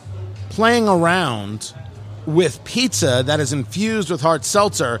are playing around with pizza that is infused with hard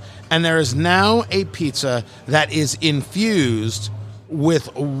seltzer, and there is now a pizza that is infused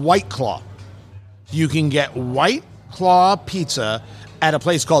with White Claw. You can get White Claw pizza at a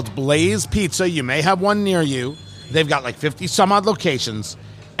place called Blaze Pizza. You may have one near you. They've got like 50 some odd locations,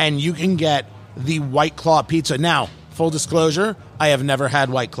 and you can get the White Claw pizza. Now, full disclosure, I have never had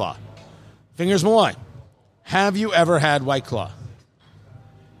White Claw. Fingers Malloy, have you ever had White Claw?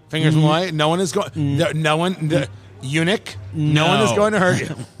 Fingers Malloy, no one is going. No one, eunuch. No one is going to hurt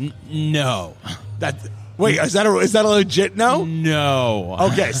you. No. Wait, is that a legit no? No.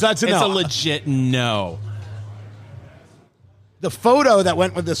 Okay, so that's a no. It's a legit no. The photo that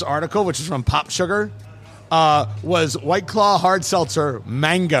went with this article, which is from Pop Sugar, was White Claw hard seltzer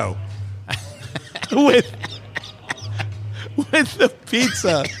mango with the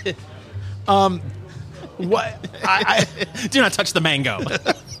pizza. What? Do not touch the mango.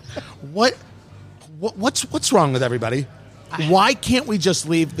 What's wrong with everybody? Why can't we just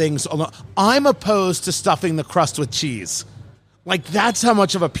leave things alone? I'm opposed to stuffing the crust with cheese. Like, that's how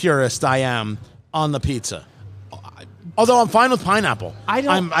much of a purist I am on the pizza. Although I'm fine with pineapple.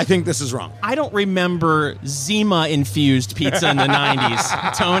 I think this is wrong. I don't remember Zima-infused pizza in the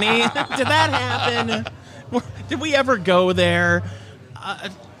 90s. Tony, did that happen? Did we ever go there?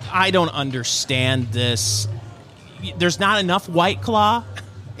 I don't understand this. There's not enough White Claw.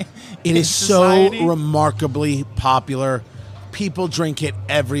 It is society. so remarkably popular. People drink it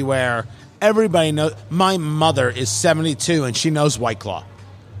everywhere. Everybody knows. My mother is 72 and she knows White Claw.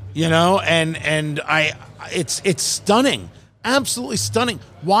 You know, and it's stunning, absolutely stunning.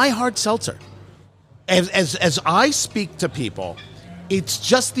 Why hard seltzer? As I speak to people, it's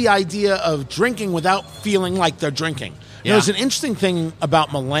just the idea of drinking without feeling like they're drinking. Yeah. There's an interesting thing about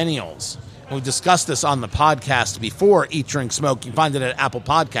millennials. We discussed this on the podcast before, Eat, Drink, Smoke. You can find it at Apple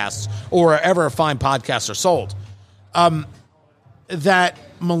Podcasts or wherever fine podcasts are sold. That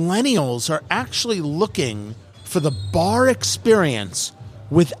millennials are actually looking for the bar experience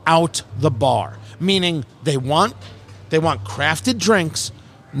without the bar, meaning they want crafted drinks,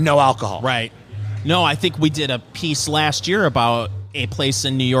 no alcohol. Right. No, I think we did a piece last year about a place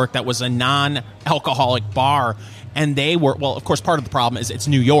in New York that was a non-alcoholic bar, and they were, well, of course, part of the problem is it's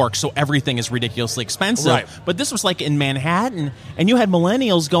New York, so everything is ridiculously expensive. Right. But this was like in Manhattan, and you had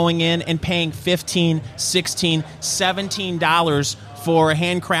millennials going in and paying $15, $16, $17 for a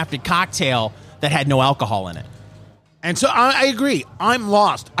handcrafted cocktail that had no alcohol in it. And so I agree. I'm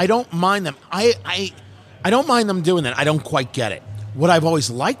lost. I don't mind them. I don't mind them doing that. I don't quite get it. What I've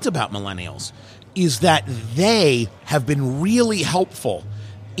always liked about millennials is that they have been really helpful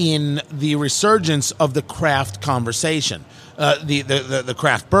in the resurgence of the craft conversation, the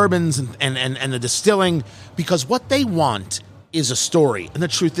craft bourbons and the distilling, because what they want is a story. And the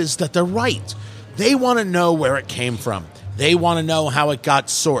truth is that they're right. They want to know where it came from. They want to know how it got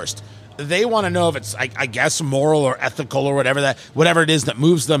sourced. They want to know if it's, I guess, moral or ethical or whatever it is that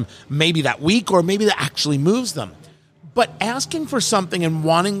moves them maybe that week or maybe that actually moves them. But asking for something and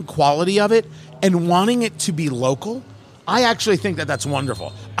wanting quality of it and wanting it to be local, I actually think that that's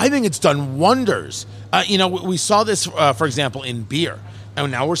wonderful. I think it's done wonders. We saw this, for example, in beer.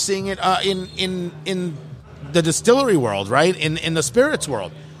 And now we're seeing it in the distillery world, right? In the spirits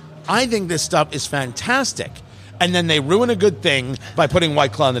world. I think this stuff is fantastic. And then they ruin a good thing by putting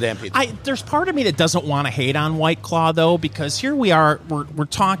White Claw in the damn pizza. There's part of me that doesn't want to hate on White Claw, though, because here we are, we're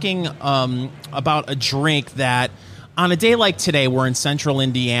talking about a drink that, on a day like today, we're in central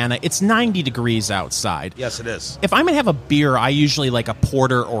Indiana, it's 90 degrees outside. Yes, it is. If I'm going to have a beer, I usually like a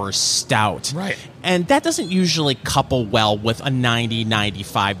porter or a stout. Right. And that doesn't usually couple well with a 90,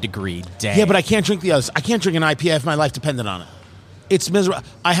 95 degree day. Yeah, but I can't drink the others. I can't drink an IPA if my life depended on it. It's miserable.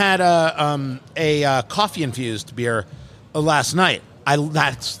 I had a coffee-infused beer last night.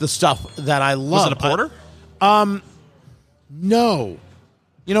 That's the stuff that I love. Was it a porter? No.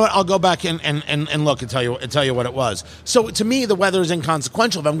 You know what? I'll go back and look and tell you what it was. So to me, the weather is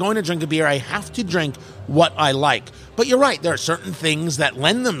inconsequential. If I'm going to drink a beer, I have to drink what I like. But you're right. There are certain things that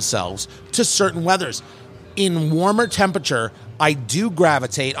lend themselves to certain weathers. In warmer temperature, I do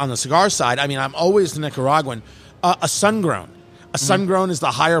gravitate on the cigar side. I mean, I'm always the Nicaraguan. A sun-grown. A sun-grown is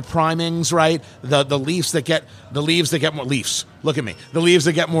the higher primings, right? The leaves that get more leaves. Look at me. The leaves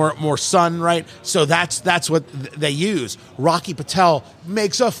that get more sun, right? So that's what they use. Rocky Patel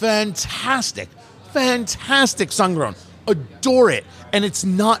makes a fantastic sun-grown. Adore it. And it's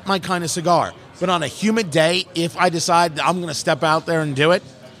not my kind of cigar. But on a humid day, if I decide I'm going to step out there and do it,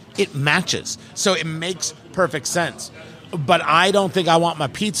 it matches. So it makes perfect sense. But I don't think I want my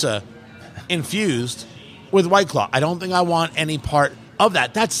pizza infused with White Claw. I don't think I want any part of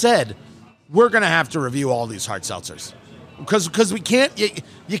that. That said, we're going to have to review all these hard seltzers because we can't.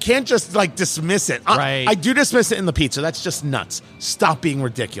 You can't just like dismiss it. Right. I do dismiss it in the pizza. That's just nuts. Stop being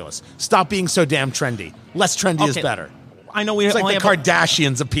ridiculous. Stop being so damn trendy. Less trendy is better. I know we It's only like the have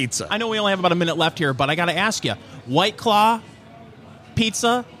Kardashians of pizza. I know we only have about a minute left here, but I got to ask you: White Claw,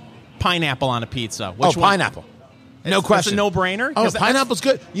 pizza, pineapple on a pizza. Which one? Pineapple. No question. It's a no-brainer. Oh, pineapple's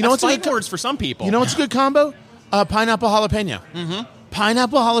good. You know what's a fighting good words for some people. You know what's a good combo? Pineapple jalapeno. Mm-hmm.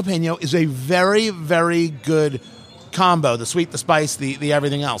 Pineapple jalapeno is a very, very good combo. The sweet, the spice, the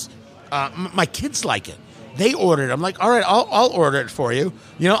everything else. My kids like it. They ordered it. I'm like, all right, I'll order it for you.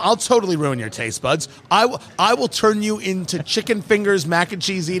 You know, I'll totally ruin your taste buds. I will turn you into chicken fingers, mac and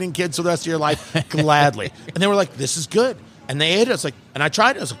cheese eating kids for the rest of your life gladly. And they were like, this is good. And they ate it. I was like, and I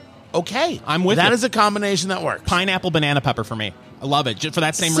tried it. I was like, okay, I'm with you. That is a combination that works. Pineapple, banana pepper for me. I love it just for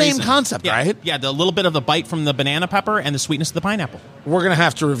that same reason. Same concept, yeah, right? Yeah, the little bit of the bite from the banana pepper and the sweetness of the pineapple. We're going to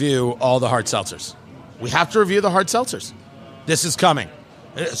have to review all the hard seltzers. We have to review the hard seltzers. This is coming.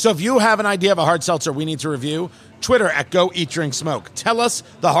 So if you have an idea of a hard seltzer we need to review, Twitter at Go Eat Drink Smoke. Tell us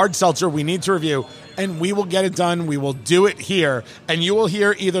the hard seltzer we need to review, and we will get it done. We will do it here, and you will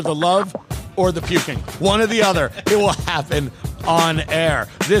hear either the love or the puking. One or the other. It will happen on air.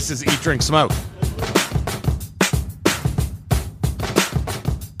 This is Eat Drink Smoke.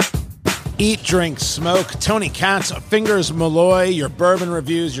 Eat, drink, smoke. Tony Katz, Fingers Malloy, your bourbon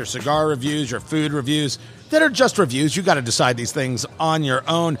reviews, your cigar reviews, your food reviews that are just reviews. You got to decide these things on your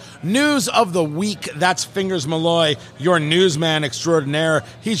own. News of the week. That's Fingers Malloy, your newsman extraordinaire.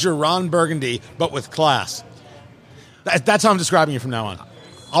 He's your Ron Burgundy, but with class. That's how I'm describing you from now on.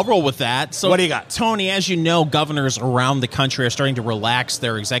 I'll roll with that. So, what do you got? Tony, as you know, governors around the country are starting to relax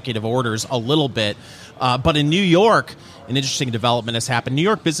their executive orders a little bit. But in New York, an interesting development has happened. New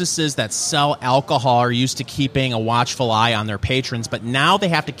York businesses that sell alcohol are used to keeping a watchful eye on their patrons, but now they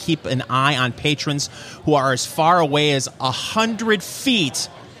have to keep an eye on patrons who are as far away as 100 feet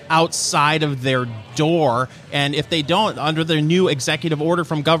outside of their door. And if they don't, under the new executive order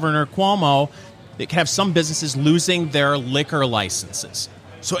from Governor Cuomo, it can have some businesses losing their liquor licenses.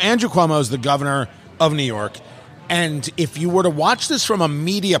 So Andrew Cuomo is the governor of New York, and if you were to watch this from a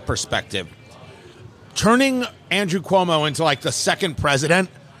media perspective, turning Andrew Cuomo into like the second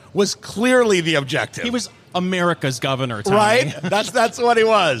president was clearly the objective. He was America's governor, Tommy. Right? That's what he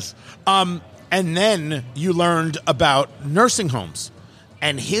was. And then you learned about nursing homes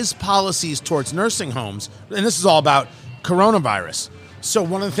and his policies towards nursing homes, and this is all about coronavirus. So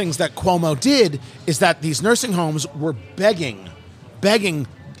one of the things that Cuomo did is that these nursing homes were begging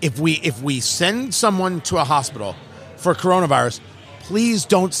if we send someone to a hospital for coronavirus, please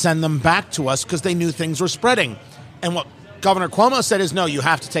don't send them back to us, because they knew things were spreading. And what Governor Cuomo said is, no, you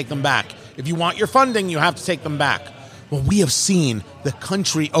have to take them back. If you want your funding, you have to take them back. Well, we have seen the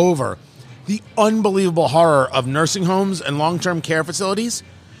country over the unbelievable horror of nursing homes and long-term care facilities,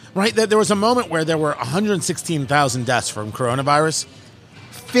 right? There was a moment where there were 116,000 deaths from coronavirus.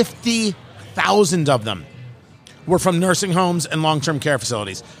 50,000 of them were from nursing homes and long-term care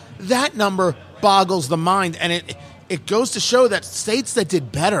facilities. That number boggles the mind, and it goes to show that states that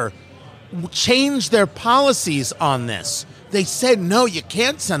did better changed their policies on this. They said, no, you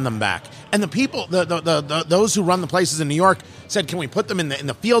can't send them back. And the people, those who run the places in New York said, can we put them in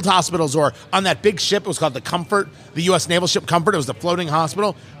the field hospitals or on that big ship? It was called the Comfort, the U.S. naval ship Comfort. It was the floating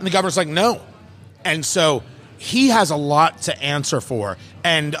hospital. And the governor's like, no. And so he has a lot to answer for.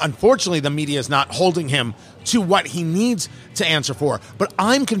 And unfortunately, the media is not holding him to what he needs to answer for. But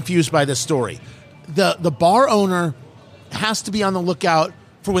I'm confused by this story. The bar owner has to be on the lookout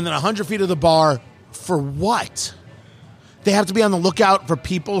for within 100 feet of the bar for what? They have to be on the lookout for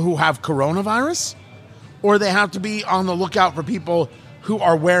people who have coronavirus? Or they have to be on the lookout for people who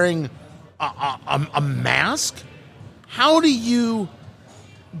are wearing a mask? How do you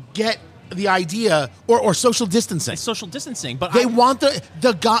get the idea, or social distancing? It's social distancing, but they want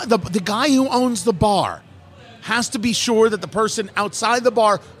the guy who owns the bar has to be sure that the person outside the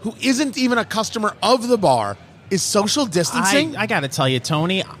bar who isn't even a customer of the bar is social distancing. I got to tell you,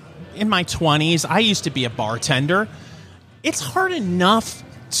 Tony, in my 20s, I used to be a bartender. It's hard enough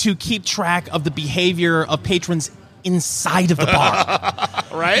to keep track of the behavior of patrons inside of the bar.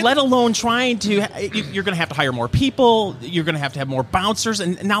 Right? Let alone trying to... You're going to have to hire more people. You're going to have more bouncers.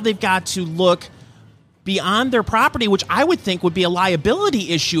 And now they've got to look beyond their property, which I would think would be a liability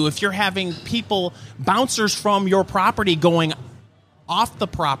issue if you're having bouncers from your property going off the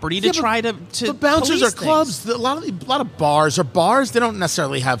property to try to the bouncers are clubs. Things. A lot of bars are bars. They don't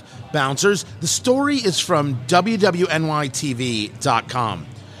necessarily have bouncers. The story is from WWNYTV.com.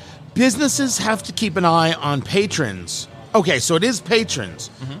 Businesses have to keep an eye on patrons. Okay, so it is patrons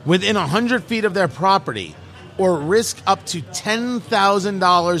within 100 feet of their property, or risk up to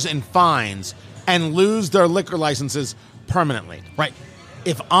 $10,000 in fines and lose their liquor licenses permanently. Right.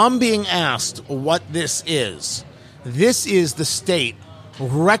 If I'm being asked what this is the state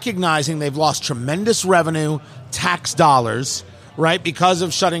recognizing they've lost tremendous revenue, tax dollars, right, because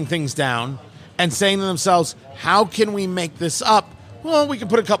of shutting things down, and saying to themselves, how can we make this up? Well, we can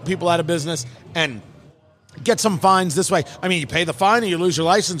put a couple people out of business and get some fines this way. I mean, you pay the fine and you lose your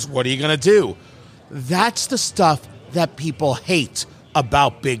license. What are you going to do? That's the stuff that people hate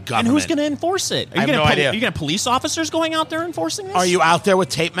about big government. And who's going to enforce it? I have no idea. Are you going to have police officers going out there enforcing this? Are you out there with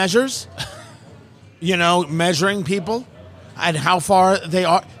tape measures? Measuring people and how far they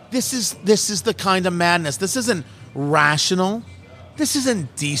are. This is the kind of madness. This isn't rational. This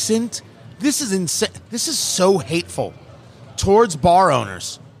isn't decent. This is insane. This is so hateful towards bar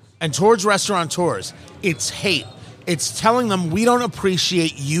owners and towards restaurateurs. It's hate. It's telling them we don't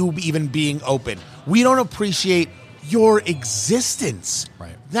appreciate you even being open. We don't appreciate your existence.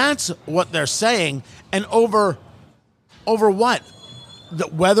 Right. That's what they're saying. And over what?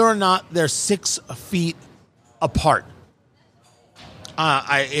 Whether or not they're 6 feet apart.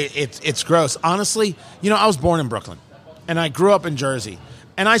 It's gross. Honestly, I was born in Brooklyn, and I grew up in Jersey,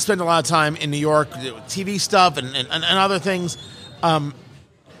 and I spent a lot of time in New York, TV stuff and other things.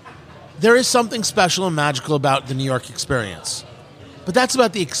 There is something special and magical about the New York experience. But that's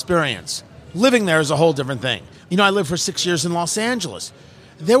about the experience. Living there is a whole different thing. You know, I lived for 6 years in Los Angeles.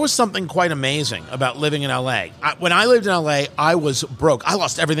 There was something quite amazing about living in L.A. When I lived in L.A., I was broke. I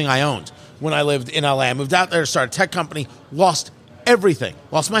lost everything I owned when I lived in L.A. I moved out there to start a tech company, lost everything.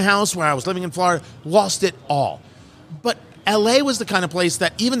 Lost my house where I was living in Florida, lost it all. But L.A. was the kind of place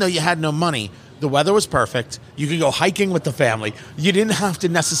that even though you had no money, the weather was perfect. You could go hiking with the family. You didn't have to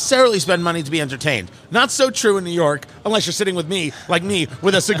necessarily spend money to be entertained. Not so true in New York, unless you're sitting with me, like me,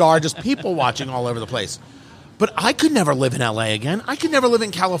 with a cigar, just people watching all over the place. But I could never live in L.A. again. I could never live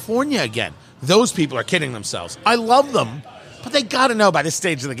in California again. Those people are kidding themselves. I love them, but they got to know by this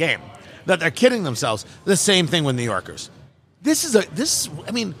stage of the game that they're kidding themselves. The same thing with New Yorkers. Isn't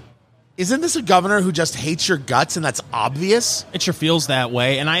this a governor who just hates your guts and that's obvious? It sure feels that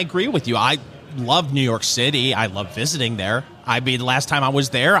way, and I agree with you. I love New York City. I love visiting there. The last time I was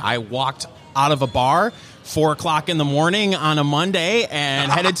there, I walked out of a bar 4 o'clock in the morning on a Monday and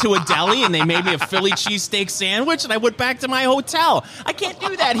headed to a deli, and they made me a Philly cheesesteak sandwich, and I went back to my hotel. I can't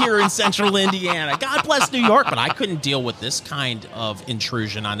do that here in central Indiana. God bless New York, but I couldn't deal with this kind of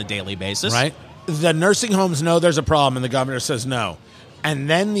intrusion on a daily basis. Right? The nursing homes know there's a problem, and the governor says no. And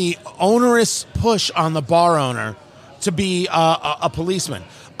then the onerous push on the bar owner to be a policeman.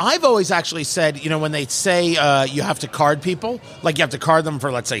 I've always actually said, when they say you have to card people, like you have to card them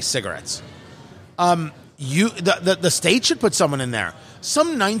for, let's say, cigarettes, the state should put someone in there.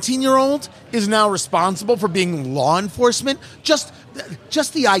 Some 19-year-old is now responsible for being law enforcement. Just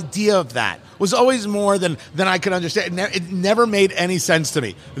the idea of that was always more than I could understand. It never made any sense to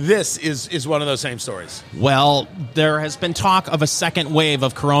me. This is one of those same stories. Well, there has been talk of a second wave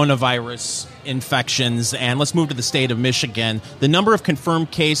of coronavirus infections, and let's move to the state of Michigan. The number of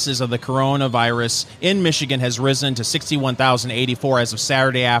confirmed cases of the coronavirus in Michigan has risen to 61,084 as of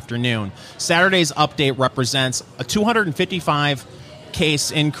Saturday afternoon. Saturday's update represents a 255 case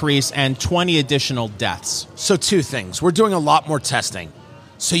increase and 20 additional deaths. So 2 things. We're doing a lot more testing,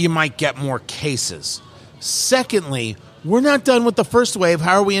 so you might get more cases. Secondly, we're not done with the first wave.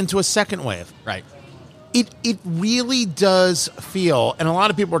 How are we into a second wave? Right. It really does feel, and a lot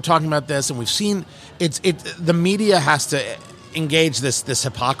of people are talking about this, and we've seen the media has to engage this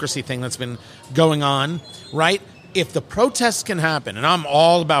hypocrisy thing that's been going on, right? If the protests can happen, and I'm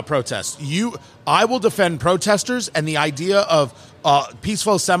all about protests, I will defend protesters and the idea of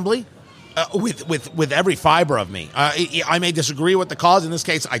peaceful assembly with every fiber of me. I may disagree with the cause. In this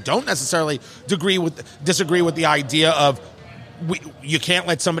case, I don't necessarily disagree with the idea of you can't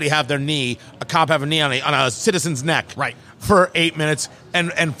let somebody have a cop have a knee on a citizen's neck, right, for 8 minutes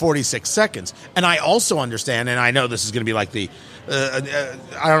and 46 seconds. And I also understand, and I know this is going to be like I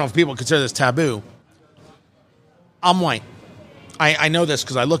don't know if people consider this taboo. I'm white. I know this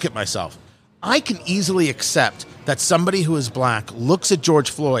because I look at myself. I can easily accept that somebody who is black looks at George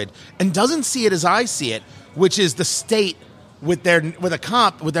Floyd and doesn't see it as I see it, which is the state with a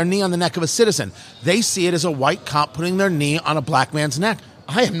cop with their knee on the neck of a citizen. They see it as a white cop putting their knee on a black man's neck.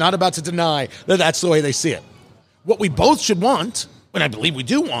 I am not about to deny that that's the way they see it. What we both should want, and I believe we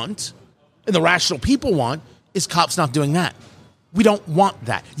do want, and the rational people want, is cops not doing that. We don't want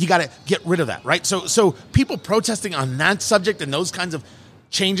that. You got to get rid of that, right? So people protesting on that subject and those kinds of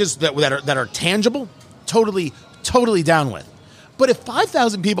changes that are tangible, totally down with. But if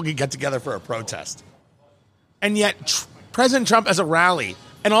 5,000 people can get together for a protest, and yet President Trump has a rally,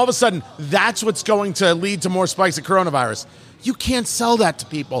 and all of a sudden that's what's going to lead to more spikes of coronavirus, you can't sell that to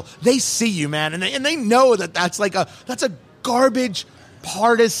people. They see you, man, and they know that's a garbage,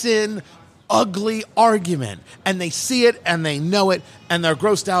 partisan, ugly argument, and they see it and they know it and they're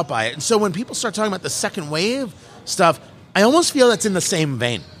grossed out by it. And so when people start talking about the second wave stuff, I almost feel that's in the same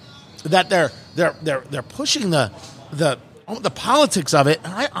vein, that they're pushing the politics of it,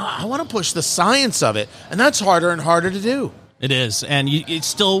 and I want to push the science of it, and that's harder and harder to do. It is, and it's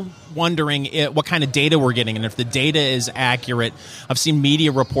still wondering what kind of data we're getting, and if the data is accurate. I've seen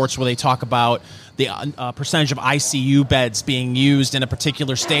media reports where they talk about the percentage of ICU beds being used in a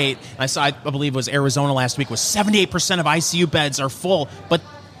particular state. I believe it was Arizona last week, was 78% of ICU beds are full,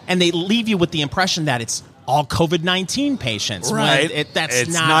 and they leave you with the impression that it's all COVID-19 patients. Right. That's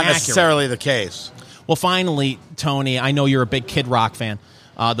it's not necessarily the case. Well, finally, Tony, I know you're a big Kid Rock fan.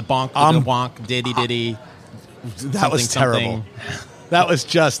 The bonk, the wonk, diddy. That was terrible. That was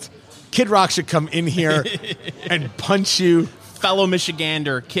just, Kid Rock should come in here and punch you. Fellow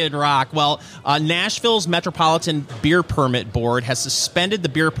Michigander, Kid Rock. Well, Nashville's Metropolitan Beer Permit Board has suspended the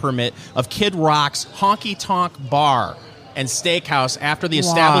beer permit of Kid Rock's Honky Tonk Bar. and Steakhouse after the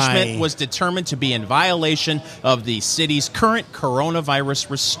establishment Why? was determined to be in violation of the city's current coronavirus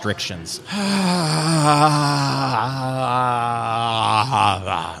restrictions.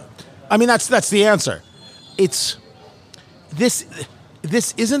 I mean, that's the answer. It's this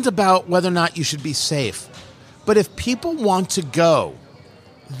isn't about whether or not you should be safe. But if people want to go,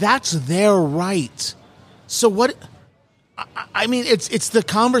 that's their right. So what? I mean, it's the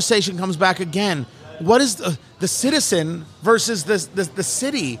conversation comes back again. What is the citizen versus the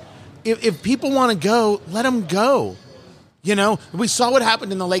city? If people want to go, let them go. You know, we saw what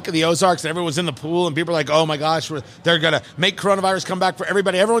happened in the Lake of the Ozarks. And everyone was in the pool, and people were like, "Oh my gosh, they're gonna make coronavirus come back for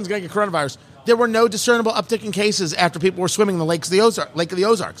everybody. Everyone's gonna get coronavirus." There were no discernible uptick in cases after people were swimming in the Lake of the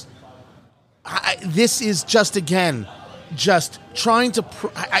Ozarks. This is just trying to.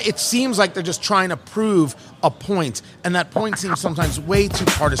 It seems like they're just trying to prove a point, and that point seems sometimes way too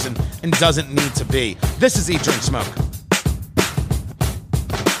partisan and doesn't need to be. This is Eat, Drink, Smoke.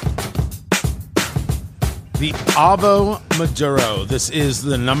 The Avo Maduro. This is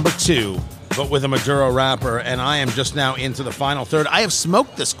the number 2, but with a Maduro wrapper, and I am just now into the final third. I have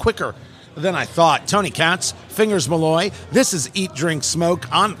smoked this quicker than I thought. Tony Katz, Fingers Malloy. This is Eat, Drink,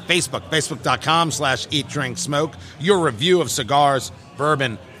 Smoke on Facebook, facebook.com/Eat, Drink, Smoke. Your review of cigars,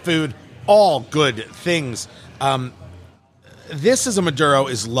 bourbon, food, all good things. This is a Maduro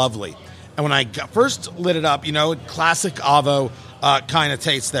is lovely. And when I first lit it up, you know, classic Avo kind of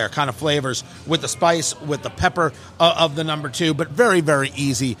taste there, kind of flavors with the spice, with the pepper of the number 2, but very, very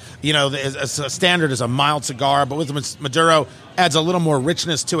easy. You know, as a standard is a mild cigar, but with the Maduro adds a little more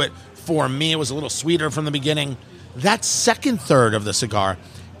richness to it. For me, it was a little sweeter from the beginning. That second third of the cigar,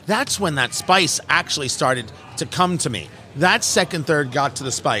 that's when that spice actually started to come to me. That second third got to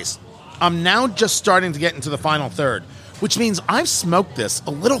the spice. I'm now just starting to get into the final third, which means I've smoked this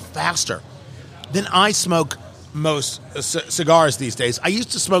a little faster than I smoke most cigars these days. I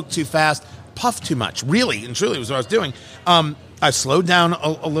used to smoke too fast, puff too much. Really and truly was what I was doing. I've slowed down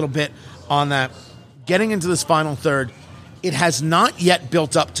a little bit on that. Getting into this final third, it has not yet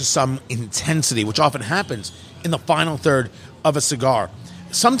built up to some intensity, which often happens in the final third of a cigar.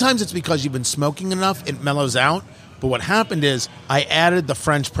 Sometimes it's because you've been smoking enough, it mellows out. But what happened is I added the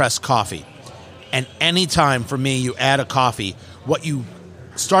French press coffee. And anytime for me you add a coffee, what you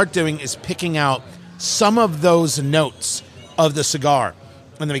start doing is picking out some of those notes of the cigar.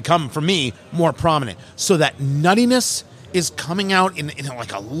 And they become, for me, more prominent. So that nuttiness is coming out in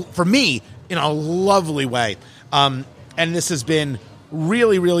for me, in a lovely way. And this has been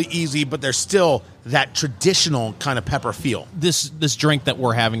really, really easy, but there's still that traditional kind of pepper feel. This drink that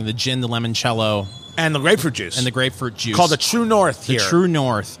we're having, the gin, the limoncello, and the grapefruit juice. Called the True North here. The True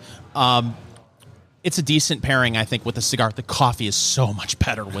North. It's a decent pairing, I think, with the cigar. The coffee is so much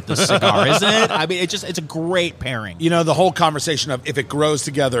better with the cigar, isn't it? I mean, it's a great pairing. You know, the whole conversation of if it grows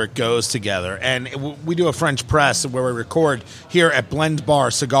together, it goes together. And we do a French press where we record here at Blend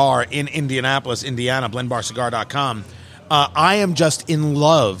Bar Cigar in Indianapolis, Indiana, blendbarcigar.com. I am just in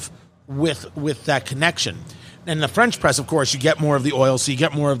love with that connection. And the French press, of course, you get more of the oil, so you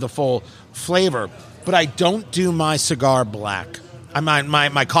get more of the full flavor. But I don't do my cigar black.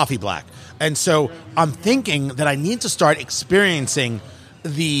 My coffee black. And so I'm thinking that I need to start experiencing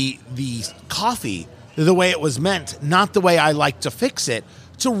the coffee the way it was meant, not the way I like to fix it,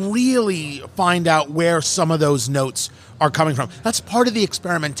 to really find out where some of those notes are coming from. That's part of the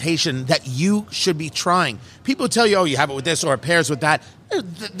experimentation that you should be trying. People tell you, oh, you have it with this or it pairs with that.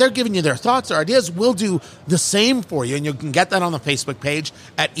 They're giving you their thoughts or ideas. We'll do the same for you, and you can get that on the Facebook page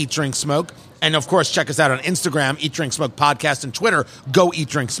at Eat, Drink, Smoke. And, of course, check us out on Instagram, Eat, Drink, Smoke Podcast, and Twitter, Go Eat,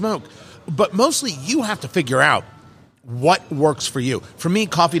 Drink, Smoke. But mostly you have to figure out what works for you. For me,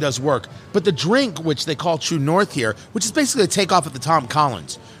 coffee does work. But the drink, which they call True North here, which is basically a takeoff of the Tom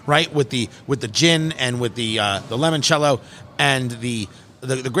Collins, right? With the gin and with the limoncello and the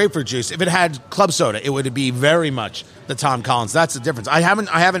grapefruit juice. If it had club soda, it would be very much the Tom Collins. That's the difference. I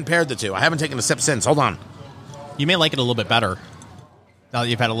haven't paired the two. I haven't taken a sip since. Hold on. You may like it a little bit better now that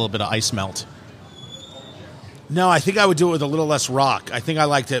you've had a little bit of ice melt. No, I think I would do it with a little less rock. I think I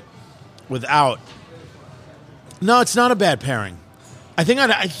liked it without. No, it's not a bad pairing. I think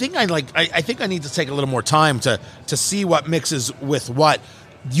I need to take a little more time to see what mixes with what.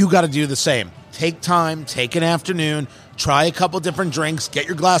 You got to do the same. Take time, take an afternoon, try a couple different drinks, get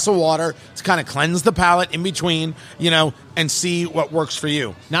your glass of water to kind of cleanse the palate in between, and see what works for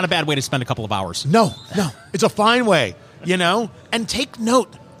you. Not a bad way to spend a couple of hours. No, it's a fine way, and take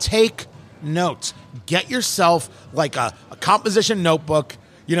note. Take notes. Get yourself like a composition notebook.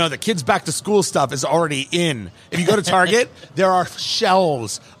 The kids' back-to-school stuff is already in. If you go to Target, there are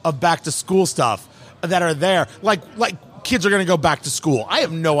shelves of back-to-school stuff that are there. Like kids are going to go back to school. I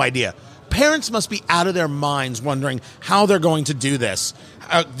have no idea. Parents must be out of their minds wondering how they're going to do this.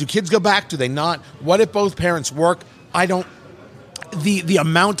 Do kids go back? Do they not? What if both parents work? I don't. The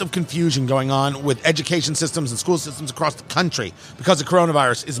amount of confusion going on with education systems and school systems across the country because of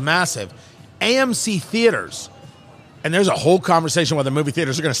coronavirus is massive. AMC theaters, and there's a whole conversation whether movie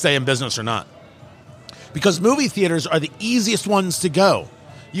theaters are going to stay in business or not. Because movie theaters are the easiest ones to go.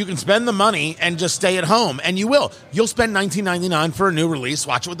 You can spend the money and just stay at home, and you will. You'll spend $19.99 for a new release,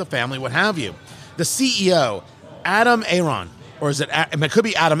 watch it with the family, what have you. The CEO, Adam Aron, or is it could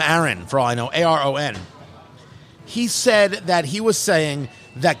be Adam Aaron, for all I know, Aron. He said that he was saying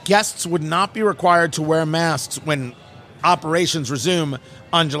that guests would not be required to wear masks when operations resume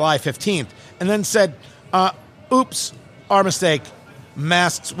on July 15th, and then said, oops, our mistake,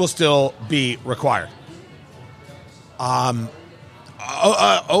 masks will still be required.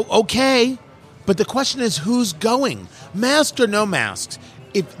 Okay, but the question is who's going? Masked or no masks?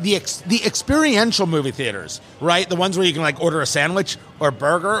 If the experiential movie theaters, right, the ones where you can like order a sandwich or a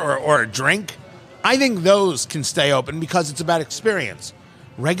burger or a drink, I think those can stay open because it's about experience.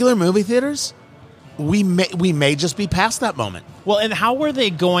 Regular movie theaters, we may just be past that moment. Well, and how are they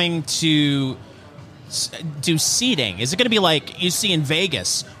going to do seating? Is it going to be like you see in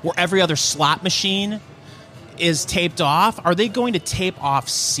Vegas where every other slot machine is taped off? Are they going to tape off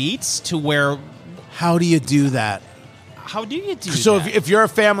seats to where... How do you do that? How do you do that? So if you're a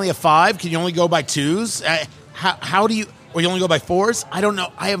family of 5, can you only go by 2s? How do you... Or you only go by 4s? I don't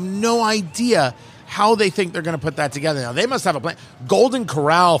know. I have no idea how they think they're going to put that together. Now, they must have a plan. Golden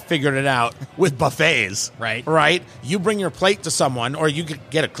Corral figured it out with buffets. Right. Right? You bring your plate to someone, or you could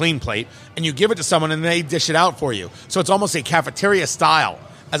get a clean plate, and you give it to someone, and they dish it out for you. So it's almost a cafeteria style,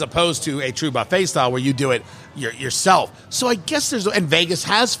 as opposed to a true buffet style where you do it yourself. So I guess and Vegas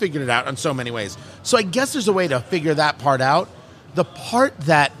has figured it out in so many ways. So I guess there's a way to figure that part out. The part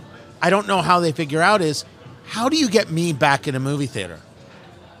that I don't know how they figure out is, how do you get me back in a movie theater?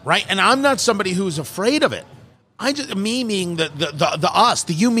 Right? And I'm not somebody who's afraid of it. Me meaning the us,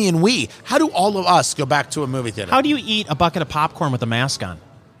 the you, me, and we. How do all of us go back to a movie theater? How do you eat a bucket of popcorn with a mask on?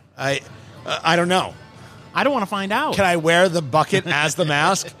 I don't know. I don't want to find out. Can I wear the bucket as the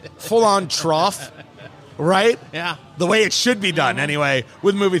mask? Full on trough, right? Yeah. The way it should be done, anyway,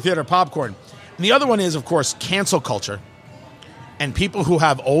 with movie theater popcorn. And the other one is, of course, cancel culture. And people who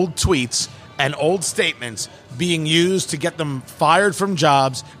have old tweets and old statements being used to get them fired from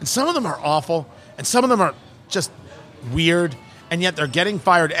jobs. And some of them are awful, and some of them are just weird, and yet they're getting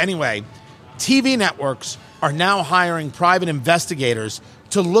fired anyway. TV networks are now hiring private investigators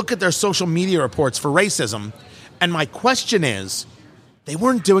to look at their social media reports for racism. And my question is, they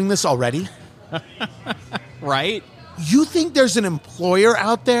weren't doing this already? Right? You think there's an employer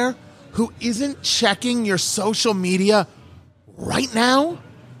out there who isn't checking your social media right now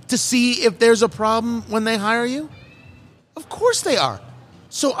to see if there's a problem when they hire you? Of course they are.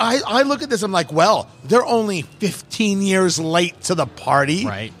 So I look at this, I'm like, well, they're only 15 years late to the party.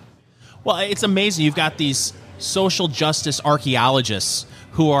 Right. Well, it's amazing. You've got these social justice archaeologists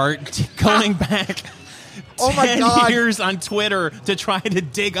who are going back 10 years on Twitter to try to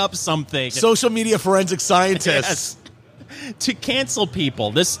dig up something. Social media forensic scientists. Yes. To cancel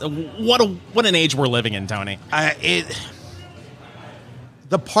people. What an age we're living in, Tony.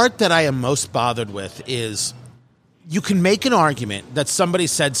 The part that I am most bothered with is you can make an argument that somebody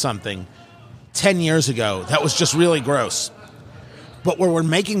said something 10 years ago that was just really gross. But what we're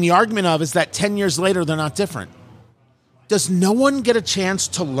making the argument of is that 10 years later, they're not different. Does no one get a chance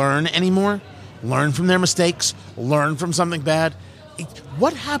to learn anymore? Learn from their mistakes? Learn from something bad?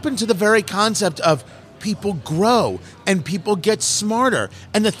 What happened to the very concept of people grow and people get smarter?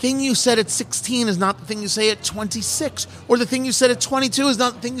 And the thing you said at 16 is not the thing you say at 26. Or the thing you said at 22 is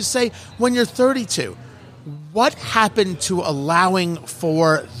not the thing you say when you're 32. What happened to allowing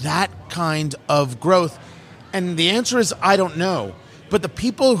for that kind of growth? And the answer is, I don't know. But the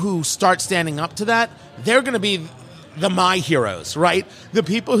people who start standing up to that, they're going to be the my heroes, right? The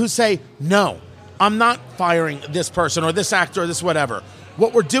people who say, no, I'm not firing this person or this actor or this whatever.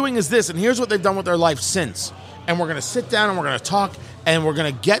 What we're doing is this, and here's what they've done with their life since. And we're going to sit down and we're going to talk and we're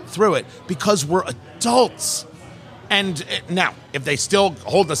going to get through it because we're adults. And now, if they still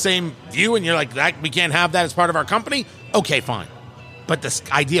hold the same view and you're like, we can't have that as part of our company, okay, fine. But this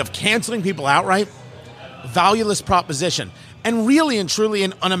idea of canceling people outright, valueless proposition, and really and truly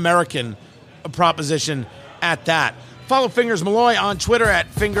an un-American proposition at that. Follow Fingers Malloy on Twitter at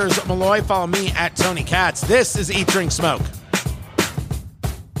Fingers Malloy. Follow me at Tony Katz. This is Eat, Drink, Smoke.